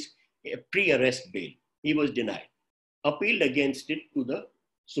is pre-arrest bail. He was denied. Appealed against it to the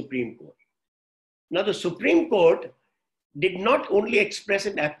Supreme Court. Now, the Supreme Court did not only express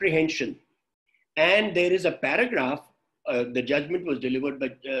an apprehension, and there is a paragraph, the judgment was delivered by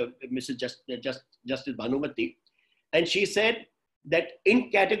Mrs. Justice Bhanumati, and she said that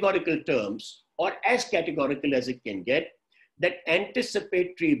in categorical terms, or as categorical as it can get, that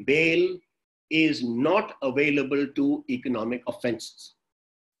anticipatory bail is not available to economic offenses.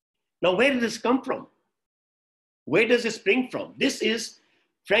 Now, where did this come from? Where does this spring from? This is,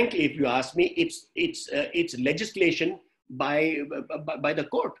 frankly, if you ask me, it's legislation by the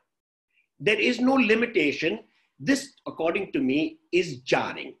court. There is no limitation. This, according to me, is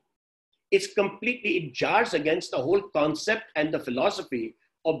jarring. It jars against the whole concept and the philosophy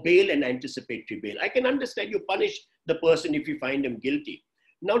of bail and anticipatory bail. I can understand you punish the person if you find him guilty.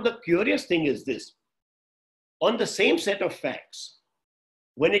 Now, the curious thing is this. On the same set of facts,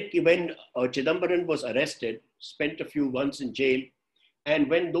 when Chidambaran was arrested, spent a few months in jail, and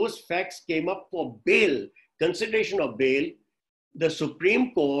when those facts came up for bail, consideration of bail, the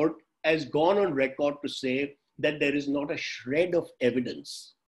Supreme Court has gone on record to say that there is not a shred of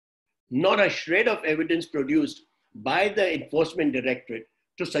evidence produced by the Enforcement Directorate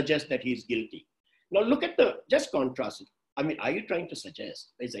to suggest that he is guilty. Now look at just contrast it. I mean, are you trying to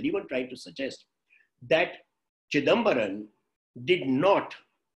suggest, is anyone trying to suggest that Chidambaran did not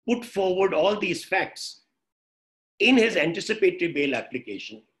put forward all these facts in his anticipatory bail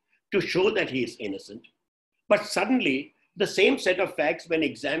application to show that he is innocent, but suddenly the same set of facts, when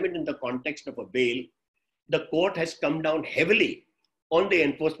examined in the context of a bail, the court has come down heavily on the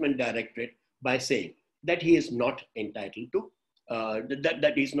Enforcement Directorate by saying that he is not entitled to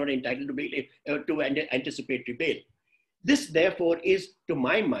that he's not entitled to bail, to anticipatory bail. This, therefore, is, to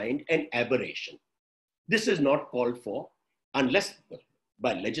my mind, an aberration. This is not called for, unless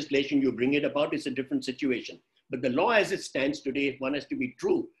by legislation you bring it about, it's a different situation. But the law as it stands today, if one has to be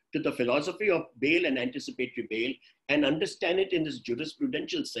true to the philosophy of bail and anticipatory bail and understand it in this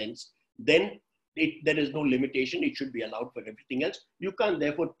jurisprudential sense, then there is no limitation. It should be allowed for everything else. You can't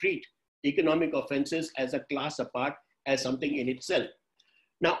therefore treat economic offenses as a class apart, as something in itself.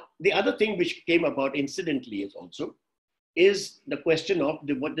 Now, the other thing which came about incidentally is the question of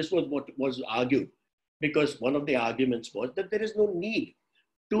what was argued, because one of the arguments was that there is no need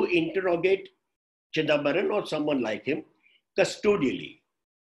to interrogate Chidambaran or someone like him custodially.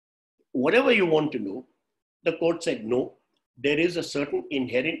 whatever you want to know, the court said no, there is a certain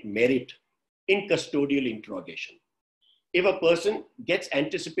inherent merit in custodial interrogation. If a person gets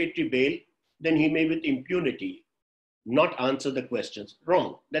anticipatory bail, then he may with impunity not answer the questions.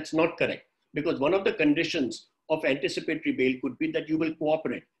 Wrong. That's not correct. Because one of the conditions of anticipatory bail could be that you will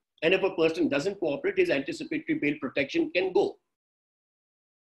cooperate. And if a person doesn't cooperate, his anticipatory bail protection can go.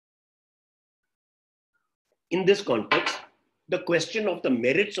 In this context, the question of the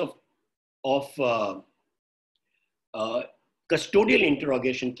merits of custodial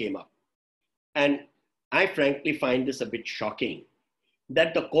interrogation came up. And I frankly find this a bit shocking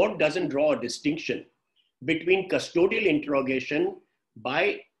that the court doesn't draw a distinction between custodial interrogation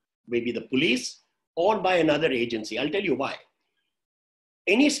by maybe the police or by another agency. I'll tell you why.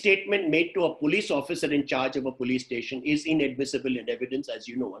 Any statement made to a police officer in charge of a police station is inadmissible in evidence, as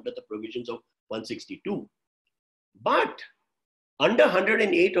you know, under the provisions of 162. But under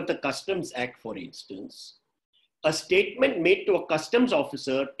 108 of the Customs Act, for instance, a statement made to a customs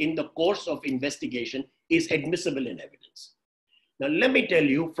officer in the course of investigation is admissible in evidence. Now, let me tell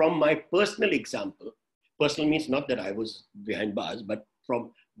you from my personal example, personal means not that I was behind bars, but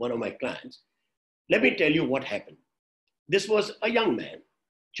from one of my clients. Let me tell you what happened. This was a young man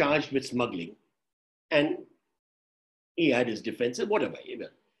charged with smuggling, and he had his defenses, whatever,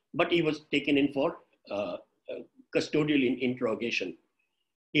 but he was taken in for custodial interrogation.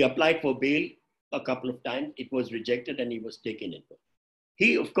 He applied for bail a couple of times. It was rejected and he was taken in.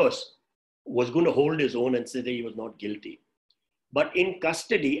 He, of course, was going to hold his own and say that he was not guilty. But in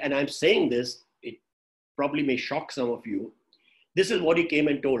custody, and I'm saying this, it probably may shock some of you, this is what he came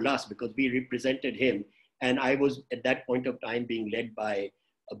and told us because we represented him. And I was at that point of time being led by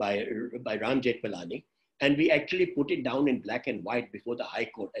Ram Jethmalani. And we actually put it down in black and white before the High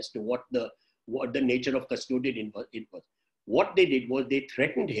Court as to what the nature of custodial it was. What they did was they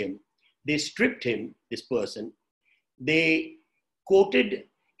threatened him, they stripped him, this person, they coated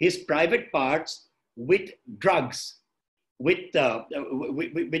his private parts with drugs, with some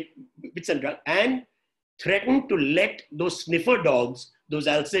drugs, and threatened to let those sniffer dogs, those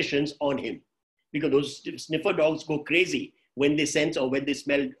Alsatians, on him. Because those sniffer dogs go crazy when they sense or when they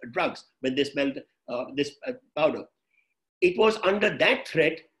smell drugs, when they smell this powder. It was under that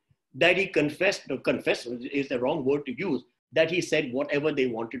threat that he confessed is the wrong word to use, that he said whatever they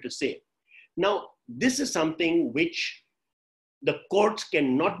wanted to say. Now, this is something which the courts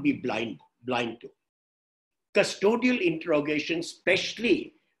cannot be blind to. Custodial interrogation,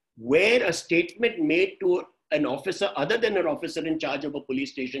 especially where a statement made to an officer other than an officer in charge of a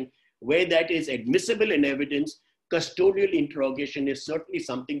police station, where that is admissible in evidence, custodial interrogation is certainly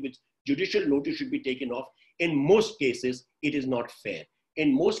something which judicial notice should be taken off. In most cases, it is not fair.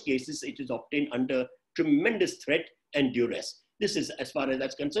 In most cases, it is obtained under tremendous threat and duress. This is as far as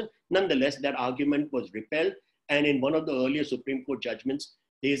that's concerned. Nonetheless, that argument was repelled. And in one of the earlier Supreme Court judgments,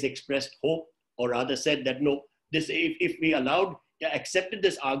 they expressed hope, or rather said that no, this, if we accepted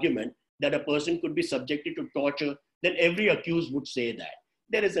this argument that a person could be subjected to torture, then every accused would say that.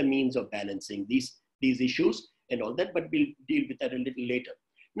 There is a means of balancing these issues and all that, but we'll deal with that a little later.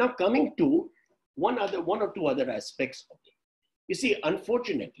 Now, coming to one or two other aspects of it. You see,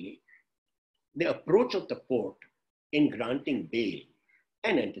 unfortunately, the approach of the court in granting bail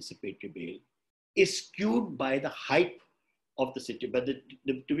and anticipatory bail is skewed by the hype of the city,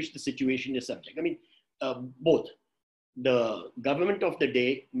 to which the situation is subject. I mean, both the government of the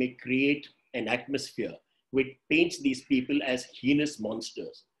day may create an atmosphere which paints these people as heinous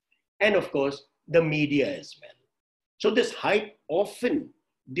monsters, and of course, the media as well. So this hype often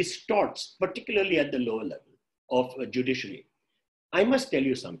distorts, particularly at the lower level of judiciary. I must tell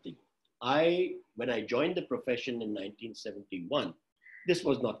you something. When I joined the profession in 1971, this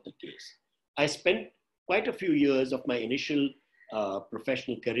was not the case. I spent quite a few years of my initial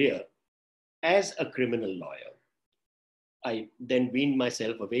professional career as a criminal lawyer. I then weaned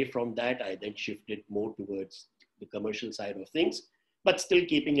myself away from that. I then shifted more towards the commercial side of things, but still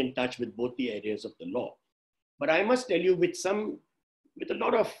keeping in touch with both the areas of the law. But I must tell you with a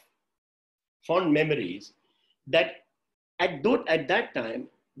lot of fond memories that at that time,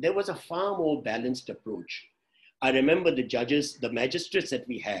 there was a far more balanced approach. I remember the judges, the magistrates that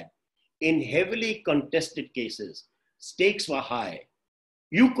we had in heavily contested cases, stakes were high.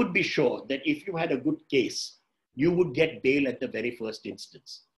 You could be sure that if you had a good case, you would get bail at the very first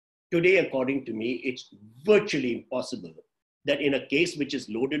instance. Today, according to me, it's virtually impossible that in a case which is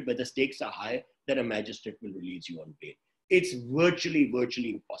loaded where the stakes are high, that a magistrate will release you on bail. It's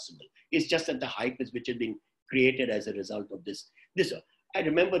virtually impossible. It's just that the hype is which has been created as a result of this. I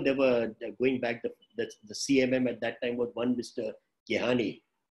remember there were, going back, the CMM at that time was one Mr. Kehani,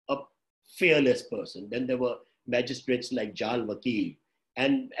 a fearless person. Then there were magistrates like Jal Vakil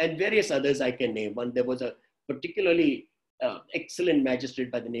and various others I can name. One, there was a particularly excellent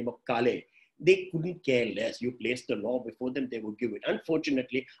magistrate by the name of Kale. They couldn't care less. You placed the law before them, they would give it.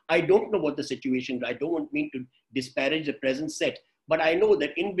 Unfortunately, I don't know what the situation, I don't mean to disparage the present set, but I know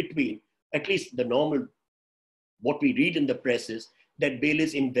that in between, at least the normal, what we read in the press is that bail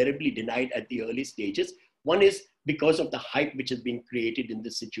is invariably denied at the early stages. One is because of the hype which has been created in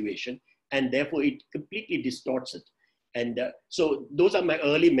this situation, and therefore it completely distorts it. And so those are my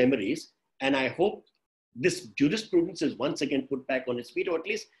early memories, and I hope this jurisprudence is once again put back on its feet, or at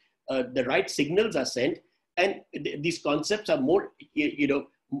least the right signals are sent, and these concepts are more,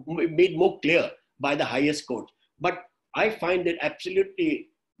 made more clear by the highest court. But I find it absolutely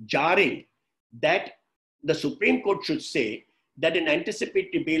jarring that the Supreme Court should say that an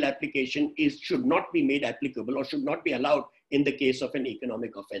anticipatory bail application should not be made applicable or should not be allowed in the case of an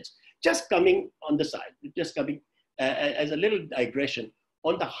economic offense. Just coming on the side, just coming as a little digression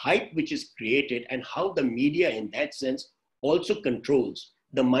on the hype which is created and how the media in that sense also controls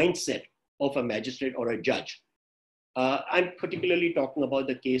the mindset of a magistrate or a judge. I'm particularly talking about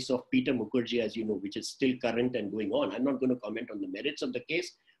the case of Peter Mukherjee, as you know, which is still current and going on. I'm not going to comment on the merits of the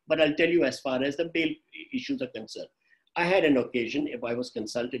case, but I'll tell you as far as the bail issues are concerned. I had an occasion, if I was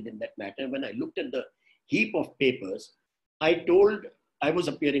consulted in that matter, when I looked at the heap of papers, I was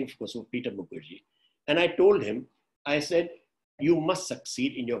appearing, of course, for Peter Mukherjee, and I told him, I said, you must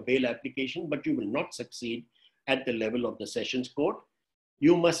succeed in your bail application, but you will not succeed at the level of the Sessions Court.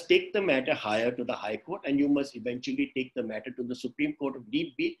 You must take the matter higher to the High Court, and you must eventually take the matter to the Supreme Court if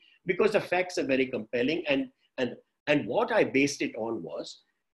need be, because the facts are very compelling. And what I based it on was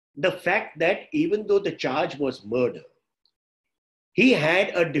the fact that even though the charge was murder, he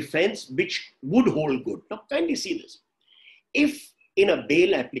had a defense which would hold good. Now, kindly see this. If in a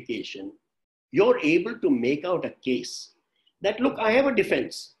bail application, you're able to make out a case that, look, I have a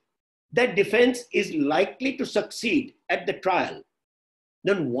defense. That defense is likely to succeed at the trial.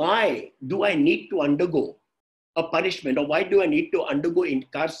 Then why do I need to undergo a punishment, or why do I need to undergo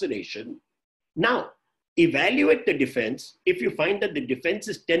incarceration? Now, evaluate the defense. If you find that the defense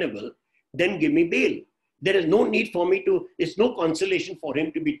is tenable, then give me bail. There is no need for me to, it's no consolation for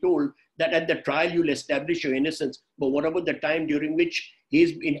him to be told that at the trial you'll establish your innocence. But what about the time during which he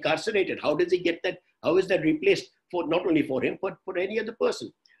is incarcerated? How does he get that? How is that replaced for not only for him, but for any other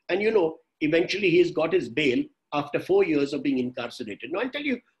person? And eventually he's got his bail after 4 years of being incarcerated. Now I'll tell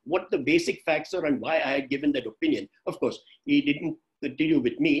you what the basic facts are and why I had given that opinion. Of course, he didn't continue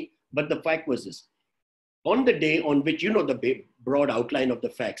with me, but the fact was this. On the day on which, the broad outline of the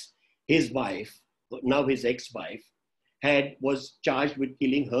facts, his wife, now his ex-wife, was charged with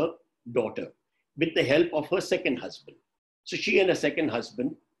killing her daughter with the help of her second husband. So she and her second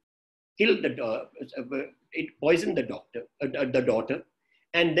husband killed poisoned the daughter,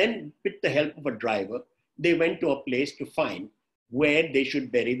 and then with the help of a driver, they went to a place to find where they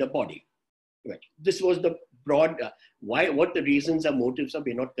should bury the body. Right. This was the broad, what the reasons or motives are,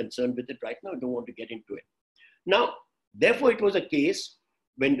 we're not concerned with it right now. I don't want to get into it. Now, therefore, it was a case,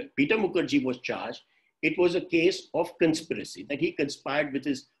 when Peter Mukherjee was charged, it was a case of conspiracy, that he conspired with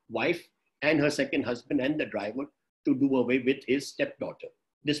his wife and her second husband and the driver to do away with his stepdaughter.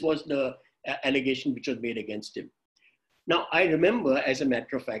 This was the allegation which was made against him. Now, I remember, as a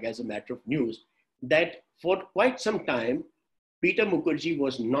matter of fact, as a matter of news, that for quite some time, Peter Mukherjee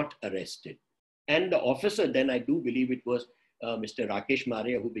was not arrested. And the officer then, I do believe it was Mr. Rakesh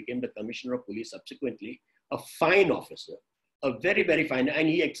Maria, who became the Commissioner of Police subsequently, a fine officer, a very, very fine, and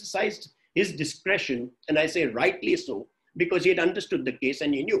he exercised his discretion, and I say rightly so, because he had understood the case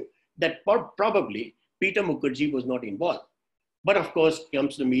and he knew that probably Peter Mukherjee was not involved. But of course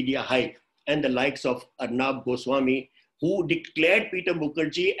comes the media hype and the likes of Arnab Goswami, who declared Peter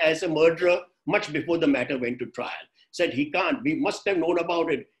Mukherjee as a murderer much before the matter went to trial. Said he can't, we must have known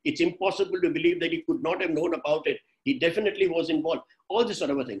about it. It's impossible to believe that he could not have known about it. He definitely was involved. All this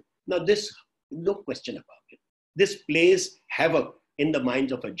sort of a thing. Now this, no question about it. This plays havoc in the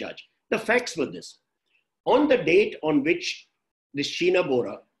minds of a judge. The facts were this. On the date on which this Sheena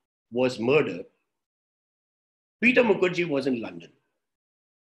Bora was murdered, Peter Mukherjee was in London.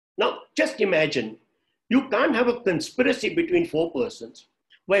 Now, just imagine, you can't have a conspiracy between 4 persons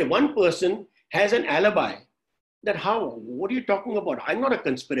where one person has an alibi. That how? What are you talking about? I'm not a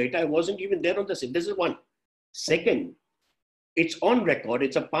conspirator. I wasn't even there on the scene. This is one. Second, it's on record.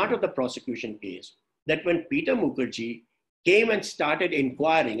 It's a part of the prosecution case that when Peter Mukherjee came and started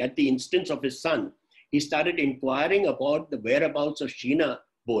inquiring at the instance of his son, he started inquiring about the whereabouts of Sheena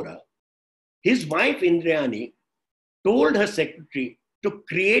Bora. His wife, Indriani, told her secretary to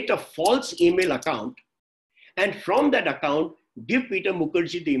create a false email account and from that account give Peter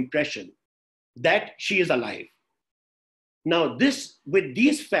Mukherjee the impression that she is alive. Now this, with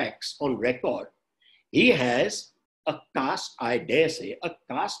these facts on record, he has a cast, I dare say, a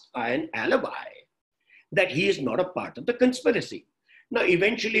cast iron alibi that he is not a part of the conspiracy. Now,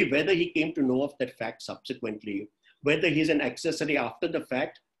 eventually, whether he came to know of that fact subsequently, whether he's an accessory after the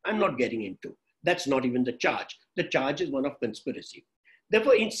fact, I'm not getting into. That's not even the charge. The charge is one of conspiracy.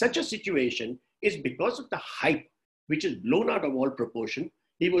 Therefore, in such a situation, is because of the hype, which is blown out of all proportion,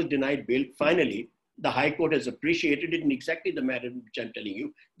 he was denied bail. Finally, the High Court has appreciated it in exactly the manner which I'm telling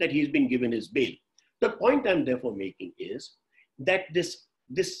you, that he's been given his bail. The point I'm therefore making is that this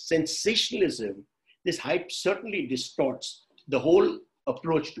sensationalism, this hype certainly distorts the whole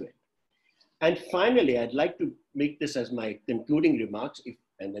approach to it. And finally, I'd like to make this as my concluding remarks,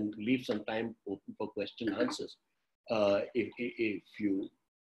 and then leave some time open for question and answers, if you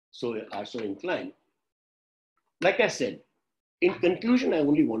are so inclined. Like I said, in conclusion, I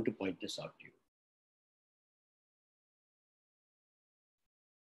only want to point this out to you.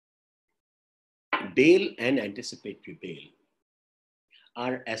 Bail and anticipatory bail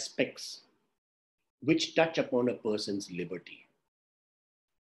are aspects which touch upon a person's liberty.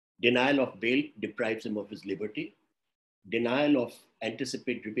 Denial of bail deprives him of his liberty. Denial of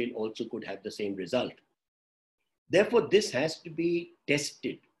anticipatory bail also could have the same result. Therefore, this has to be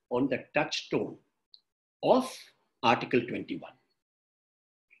tested on the touchstone of Article 21.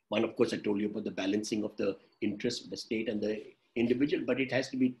 One, of course, I told you about the balancing of the interests of the state and the individual, but it has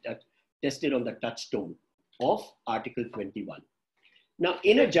to be tested on the touchstone of Article 21. Now,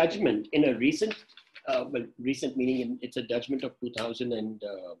 in a judgment, in a recent meaning, it's a judgment of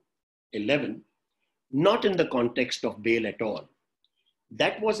 2011, not in the context of bail at all.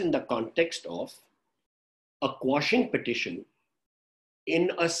 That was in the context of a quashing petition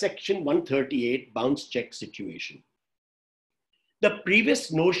in a Section 138 bounce check situation. The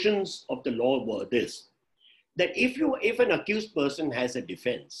previous notions of the law were this, that if an accused person has a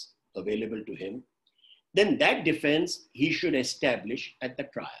defense available to him, then that defense he should establish at the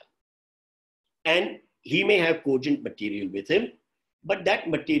trial. And he may have cogent material with him, but that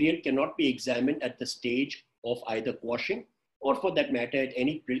material cannot be examined at the stage of either quashing or, for that matter, at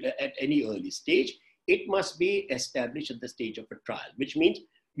any early stage. It must be established at the stage of a trial, which means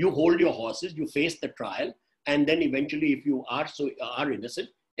you hold your horses, you face the trial, and then eventually, if you are innocent,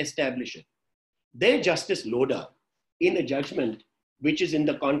 establish it. There, Justice Lodha, in a judgment which is in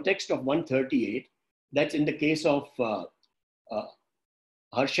the context of 138, that's in the case of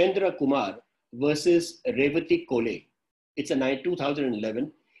Harshendra Kumar versus Revati Kole. It's a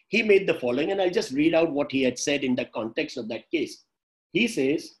 2011. He made the following, and I'll just read out what he had said in the context of that case. He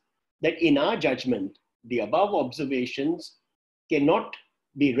says that in our judgment, the above observations cannot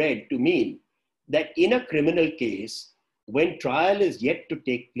be read to mean that in a criminal case, when trial is yet to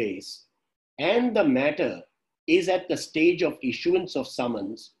take place, and the matter is at the stage of issuance of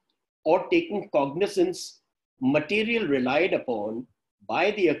summons or taking cognizance, material relied upon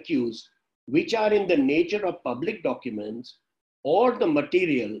by the accused, which are in the nature of public documents, or the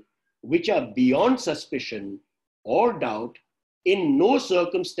material which are beyond suspicion or doubt, in no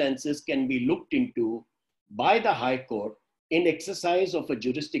circumstances can be looked into by the High Court in exercise of a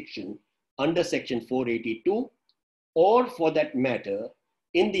jurisdiction under Section 482, or for that matter,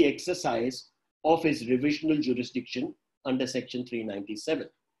 in the exercise of his revisional jurisdiction under Section 397.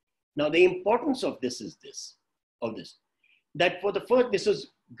 Now, the importance of this is that for the first, this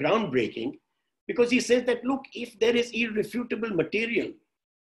is groundbreaking, because he says that, look, if there is irrefutable material,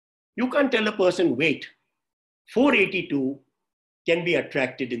 you can't tell a person, wait, 482 can be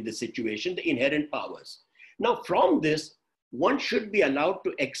attracted in this situation, the inherent powers. Now, from this, one should be allowed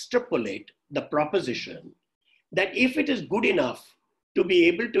to extrapolate the proposition that if it is good enough to be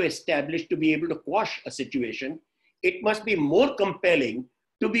able to establish, to be able to quash a situation, it must be more compelling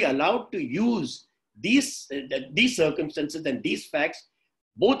to be allowed to use these circumstances and these facts,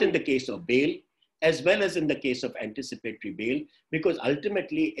 both in the case of bail as well as in the case of anticipatory bail, because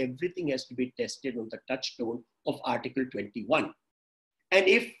ultimately everything has to be tested on the touchstone of Article 21. And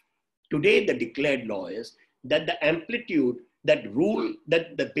if today the declared law is that the amplitude, that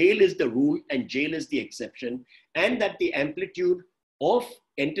the bail is the rule and jail is the exception, and that the amplitude of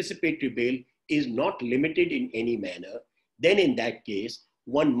anticipatory bail is not limited in any manner, then in that case,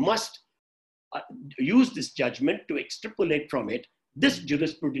 one must use this judgment to extrapolate from it this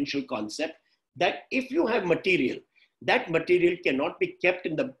jurisprudential concept that if you have material, that material cannot be kept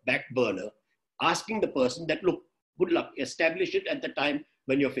in the back burner, asking the person that, look, good luck, establish it at the time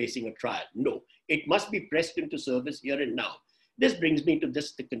when you're facing a trial. No, it must be pressed into service here and now. This brings me to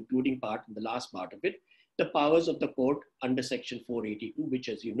this, the concluding part and the last part of it, the powers of the court under Section 482, which,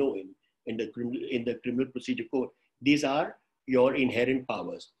 as you know, in the Criminal Procedure Code, these are your inherent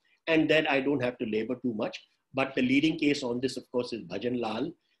powers. And then I don't have to labor too much, but the leading case on this, of course, is Bhajan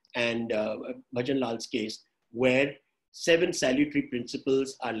Lal and Bhajan Lal's case, where 7 salutary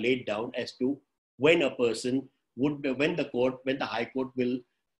principles are laid down as to when a person would, when the High Court will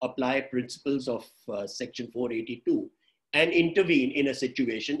apply principles of Section 482 and intervene in a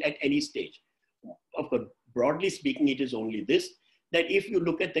situation at any stage. Of course, broadly speaking, it is only this, that if you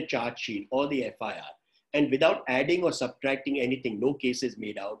look at the charge sheet or the FIR, and without adding or subtracting anything, no case is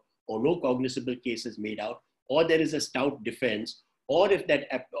made out, or no cognizable case is made out, or there is a stout defense, or if that,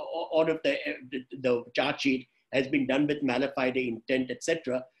 or if the charge sheet has been done with malafide intent,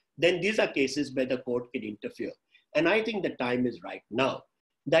 etc., then these are cases where the court can interfere. And I think the time is right now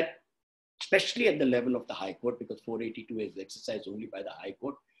that, especially at the level of the High Court, because 482 is exercised only by the High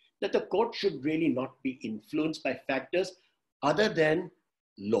Court, that the court should really not be influenced by factors other than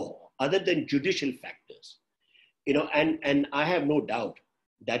law, other than judicial factors. You know, and I have no doubt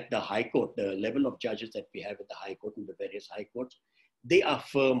that the High Court, the level of judges that we have at the High Court and the various High Courts, they are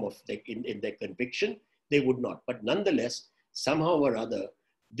firm in their conviction. They would not. But nonetheless, somehow or other,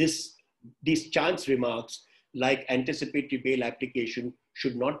 these chance remarks like anticipatory bail application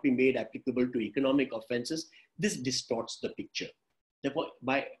should not be made applicable to economic offenses. This distorts the picture. Therefore,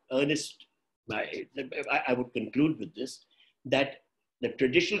 I would conclude with this, that the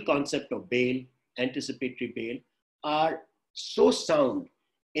traditional concept of bail, anticipatory bail, are so sound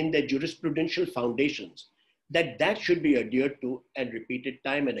in their jurisprudential foundations that should be adhered to and repeated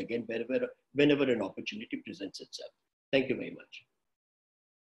time and again whenever an opportunity presents itself. Thank you very much.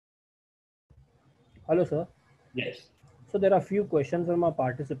 Hello, sir. Yes. So there are a few questions from our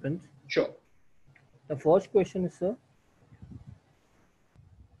participants. Sure. The first question is, sir,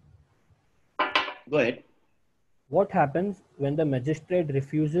 go ahead. What happens when the magistrate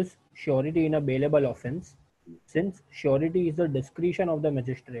refuses surety in a bailable offence, since surety is the discretion of the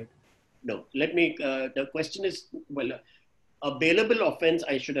magistrate? No, let me, the question is, well, a bailable offence,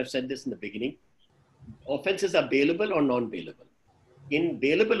 I should have said this in the beginning. Offences are bailable or non-bailable. In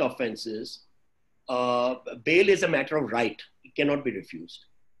bailable offences, bail is a matter of right. It cannot be refused.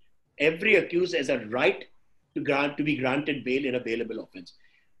 Every accused has a right to be granted bail in a bailable offence.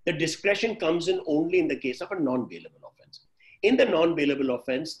 The discretion comes in only in the case of a non-bailable offence. In the non-bailable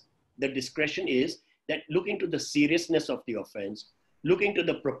offence, the discretion is that looking to the seriousness of the offence, looking to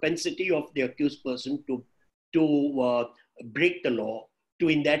the propensity of the accused person to break the law, to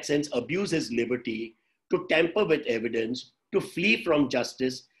in that sense abuse his liberty, to tamper with evidence, to flee from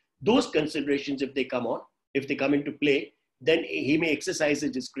justice, those considerations, if they come into play, then he may exercise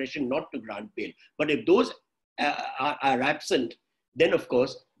his discretion not to grant bail. But if those are absent, then of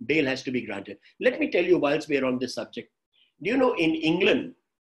course, bail has to be granted. Let me tell you, whilst we are on this subject, do you know in England,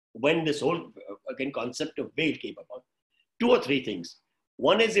 when this whole, again, concept of bail came about, 2 or 3 things.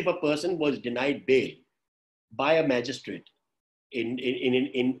 One is if a person was denied bail by a magistrate in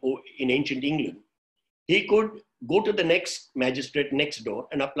ancient England, he could go to the next magistrate next door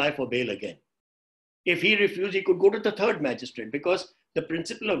and apply for bail again. If he refused, he could go to the 3rd magistrate, because the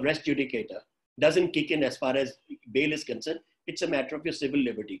principle of res judicata doesn't kick in as far as bail is concerned. It's a matter of your civil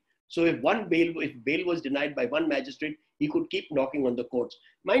liberty. So if bail was denied by one magistrate, he could keep knocking on the courts.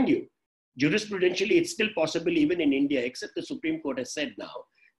 Mind you, jurisprudentially, it's still possible even in India, except the Supreme Court has said now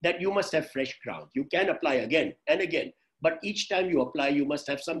that you must have fresh ground. You can apply again and again, but each time you apply, you must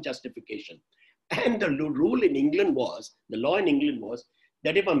have some justification. And the rule in England was, the law in England was,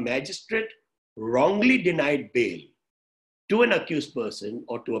 that if a magistrate wrongly denied bail to an accused person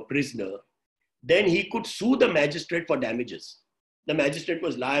or to a prisoner, then he could sue the magistrate for damages. The magistrate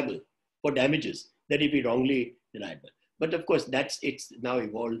was liable for damages that if he wrongly denied bail. But of course, it's now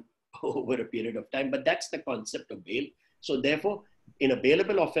evolved over a period of time, but that's the concept of bail. So therefore, in a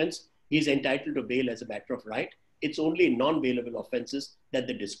bailable offense, he's entitled to bail as a matter of right. It's only in non-bailable offenses that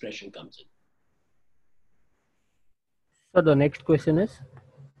the discretion comes in. So the next question is,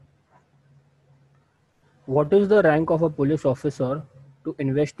 what is the rank of a police officer to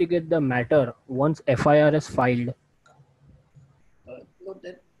investigate the matter once FIR is filed?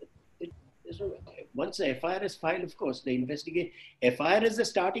 Once the FIR is filed, of course, FIR is the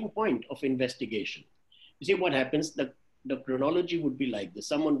starting point of investigation. You see what happens, the chronology would be like this.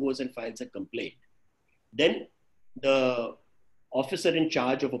 Someone goes and files a complaint. Then the officer in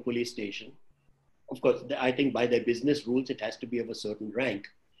charge of a police station, of course, I think by their business rules, it has to be of a certain rank.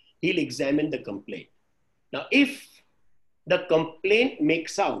 He'll examine the complaint. Now, if the complaint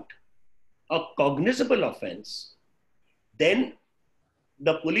makes out a cognizable offense, then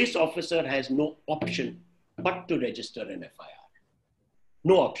the police officer has no option but to register an FIR.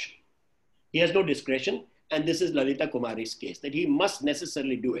 No option. He has no discretion. And this is Lalita Kumari's case, that he must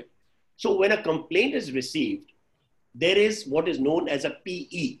necessarily do it. So when a complaint is received, there is what is known as a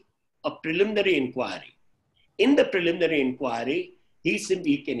PE, a preliminary inquiry. In the preliminary inquiry, he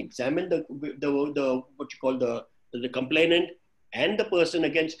simply can examine the complainant and the person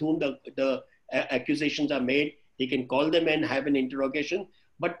against whom the accusations are made. He can call them and have an interrogation.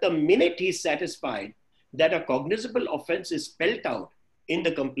 But the minute he's satisfied that a cognizable offense is spelled out in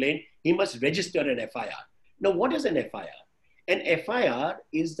the complaint, he must register an FIR. Now, what is an FIR? An FIR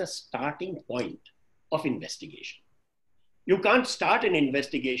is the starting point of investigation. You can't start an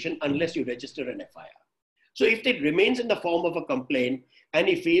investigation unless you register an FIR. So if it remains in the form of a complaint and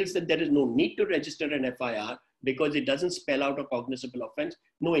he feels that there is no need to register an FIR because it doesn't spell out a cognizable offense,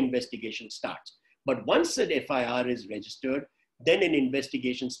 no investigation starts. But once an FIR is registered, then an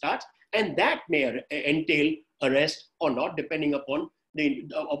investigation starts, and that may entail arrest or not, depending upon the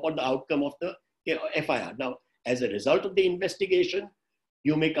outcome of the FIR. Now, as a result of the investigation,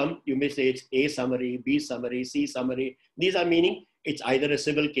 you may say it's A summary, B summary, C summary. These are meaning it's either a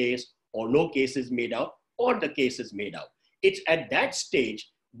civil case or no case is made out or the case is made out. It's at that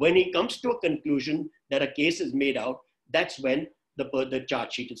stage when he comes to a conclusion that a case is made out, that's when the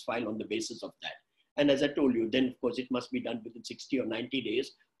charge sheet is filed on the basis of that. And as I told you, then of course it must be done within 60 or 90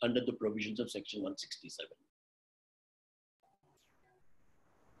 days under the provisions of Section 167.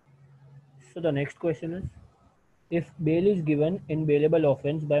 So the next question is, if bail is given in bailable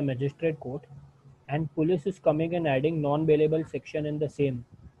offence by magistrate court and police is coming and adding non-bailable section in the same,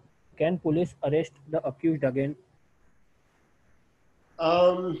 can police arrest the accused again?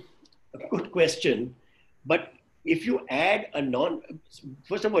 Good question. But if you add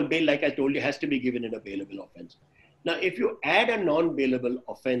first of all, bail, like I told you, has to be given in a bailable offence. Now, if you add a non-bailable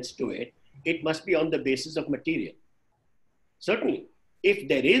offence to it, it must be on the basis of material. Certainly, if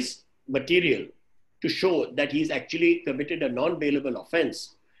there is material to show that he's actually committed a non-bailable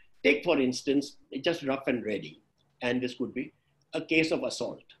offence, take for instance, just rough and ready, and this could be a case of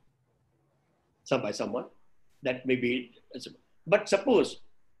assault by someone, that may be, but suppose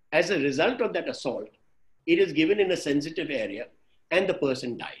as a result of that assault, it is given in a sensitive area and the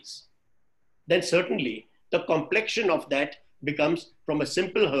person dies, then certainly the complexion of that becomes from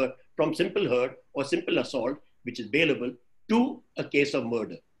simple hurt or simple assault, which is bailable, to a case of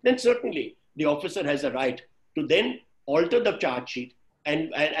murder. Then certainly the officer has a right to then alter the charge sheet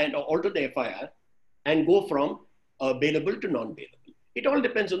and alter the FIR and go from bailable to non-bailable. It all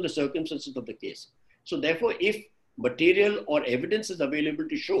depends on the circumstances of the case. So therefore, if material or evidence is available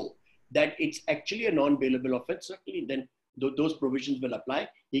to show that it's actually a non-bailable offense, certainly then those provisions will apply.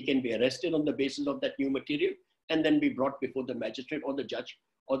 He can be arrested on the basis of that new material and then be brought before the magistrate or the judge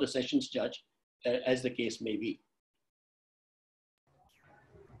or the sessions judge, as the case may be.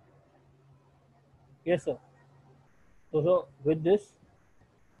 Yes, sir. So with this,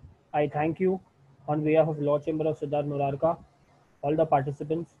 I thank you on behalf of Law Chamber of Siddharth Murarka, all the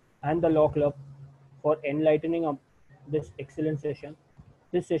participants and the Law Club for enlightening up this excellent session.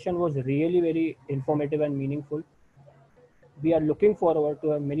 This session was really very informative and meaningful. We are looking forward to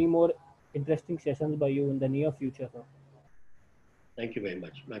have many more interesting sessions by you in the near future, sir. Thank you very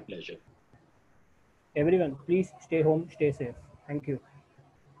much. My pleasure. Everyone, please stay home, stay safe. Thank you.